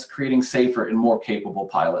 experience, creating safer and more capable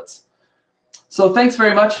pilots. So thanks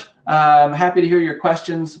very much. I'm happy to hear your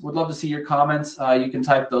questions. Would love to see your comments. You can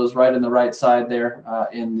type those right in the right side there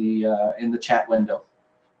in the chat window.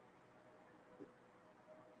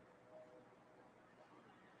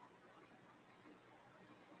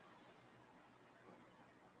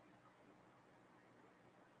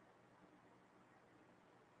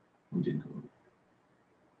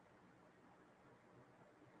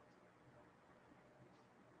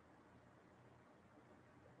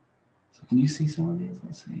 So can you see some of these?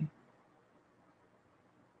 Let's see.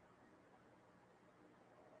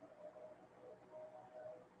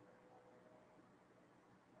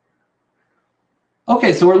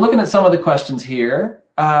 Okay, so we're looking at some of the questions here.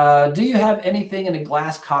 Do you have anything in a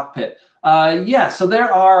glass cockpit? Yeah, so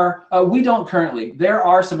there are, we don't currently. There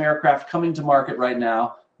are some aircraft coming to market right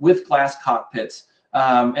now with glass cockpits.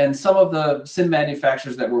 And some of the sim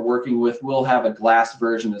manufacturers that we're working with will have a glass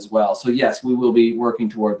version as well. So yes, we will be working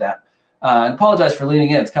toward that. And apologize for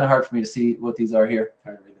leaning in. It's kind of hard for me to see what these are here.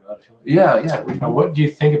 Yeah, yeah. Now, what do you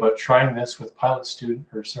think about trying this with pilot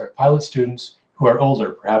students who are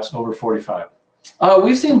older, perhaps over 45?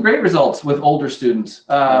 We've seen great results with older students.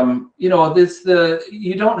 You know,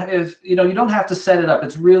 you don't have to set it up.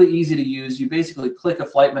 It's really easy to use. You basically click a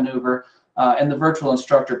flight maneuver, and the virtual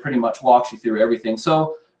instructor pretty much walks you through everything.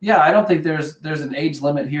 So yeah, I don't think there's an age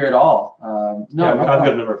limit here at all. No, yeah, I've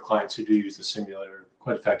got a number of clients who do use the simulator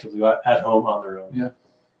quite effectively at home on their own. Yeah,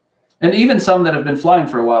 and even some that have been flying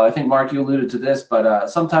for a while. I think Mark, you alluded to this, but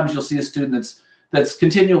sometimes you'll see a student that's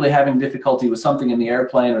continually having difficulty with something in the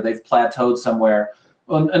airplane, or they've plateaued somewhere,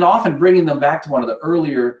 and often bringing them back to one of the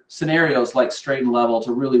earlier scenarios like straight and level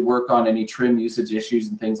to really work on any trim usage issues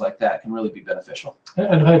and things like that can really be beneficial. And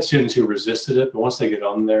I've had students who resisted it, but once they get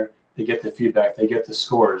on there, they get the feedback, they get the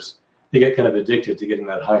scores, they get kind of addicted to getting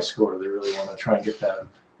that high score. They really want to try and get that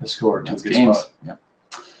score to a good spot. Yeah.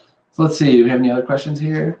 So let's see, do we have any other questions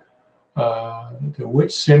here?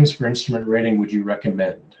 Which sims for instrument rating would you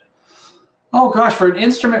recommend? Oh gosh, for an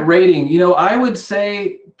instrument rating, you know, I would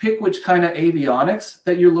say pick which kind of avionics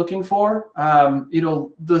that you're looking for. You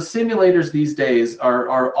know, the simulators these days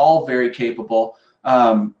are all very capable.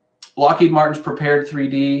 Lockheed Martin's Prepared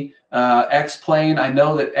 3D, X-plane. I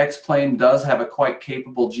know that X-plane does have a quite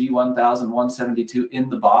capable G1000-172 in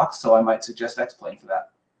the box, so I might suggest X-plane for that.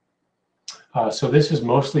 So this is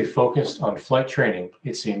mostly focused on flight training,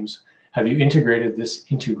 it seems. Have you integrated this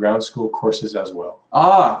into ground school courses as well?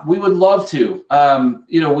 We would love to.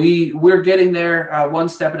 You know, we're getting there one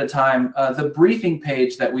step at a time. The briefing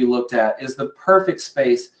page that we looked at is the perfect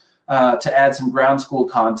space to add some ground school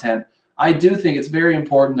content. I do think it's very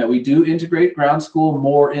important that we do integrate ground school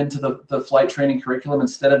more into the flight training curriculum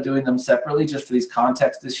instead of doing them separately just for these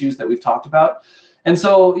context issues that we've talked about. And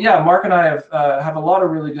so, yeah, Mark and I have a lot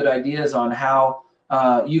of really good ideas on how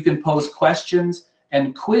you can pose questions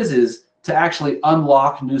and quizzes to actually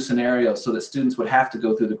unlock new scenarios so that students would have to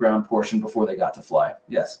go through the ground portion before they got to fly.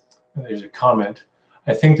 Yes. There's a comment.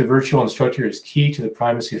 I think the virtual instructor is key to the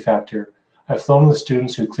primacy factor. I've flown with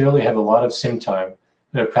students who clearly have a lot of sim time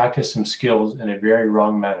that have practiced some skills in a very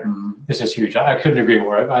wrong manner. Mm-hmm. This is huge. I couldn't agree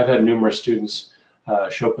more. I've had numerous students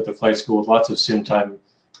show up at the flight school with lots of sim time,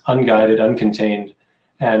 unguided, uncontained,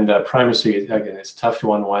 and primacy, again, it's tough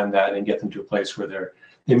to unwind that and get them to a place where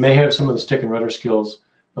they may have some of the stick and rudder skills,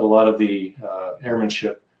 but a lot of the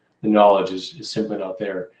airmanship the knowledge is simply not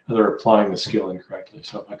there, and they're applying the skill incorrectly.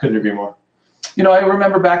 So I couldn't agree more. You know, I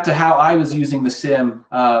remember back to how I was using the sim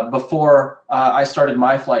before I started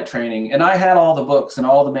my flight training, and I had all the books and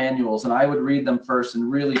all the manuals, and I would read them first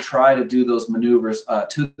and really try to do those maneuvers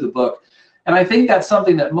to the book. And I think that's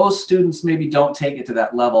something that most students maybe don't take it to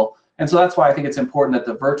that level. And so that's why I think it's important that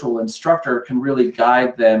the virtual instructor can really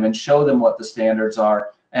guide them and show them what the standards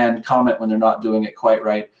are and comment when they're not doing it quite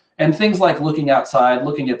right. And things like looking outside,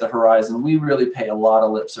 looking at the horizon, we really pay a lot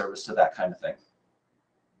of lip service to that kind of thing.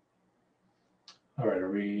 All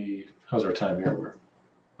right, how's our time here?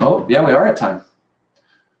 Oh, yeah, we are at time.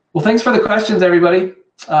 Well, thanks for the questions, everybody.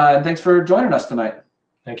 And thanks for joining us tonight.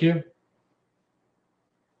 Thank you.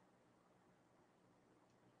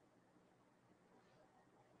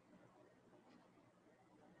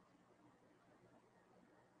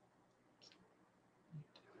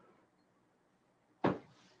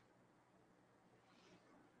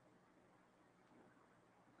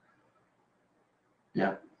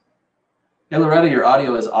 Yeah. Hey, Loretta, your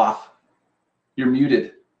audio is off. You're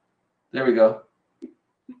muted. There we go.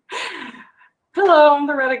 Hello, I'm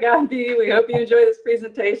Loretta Gandhi. We hope you enjoy this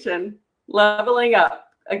presentation, Leveling Up,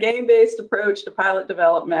 a game-based approach to pilot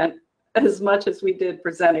development, as much as we did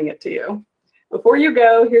presenting it to you. Before you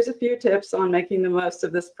go, here's a few tips on making the most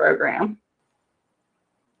of this program.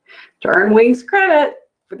 To earn Wings credit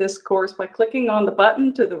for this course by clicking on the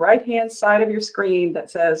button to the right-hand side of your screen that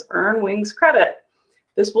says Earn Wings Credit.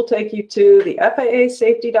 This will take you to the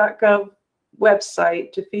FAAsafety.gov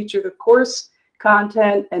website to feature the course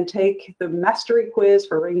content and take the mastery quiz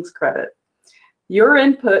for Wings credit. Your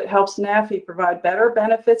input helps NAFI provide better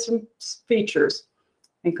benefits and features,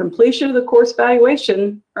 and completion of the course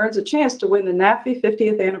evaluation earns a chance to win the NAFI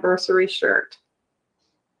 50th anniversary shirt.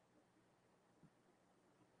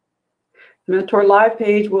 The Mentor Live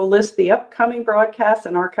page will list the upcoming broadcasts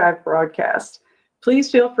and archive broadcasts.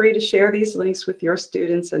 Please feel free to share these links with your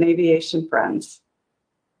students and aviation friends.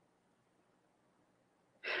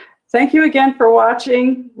 Thank you again for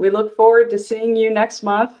watching. We look forward to seeing you next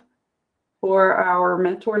month for our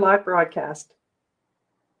Mentor Live broadcast.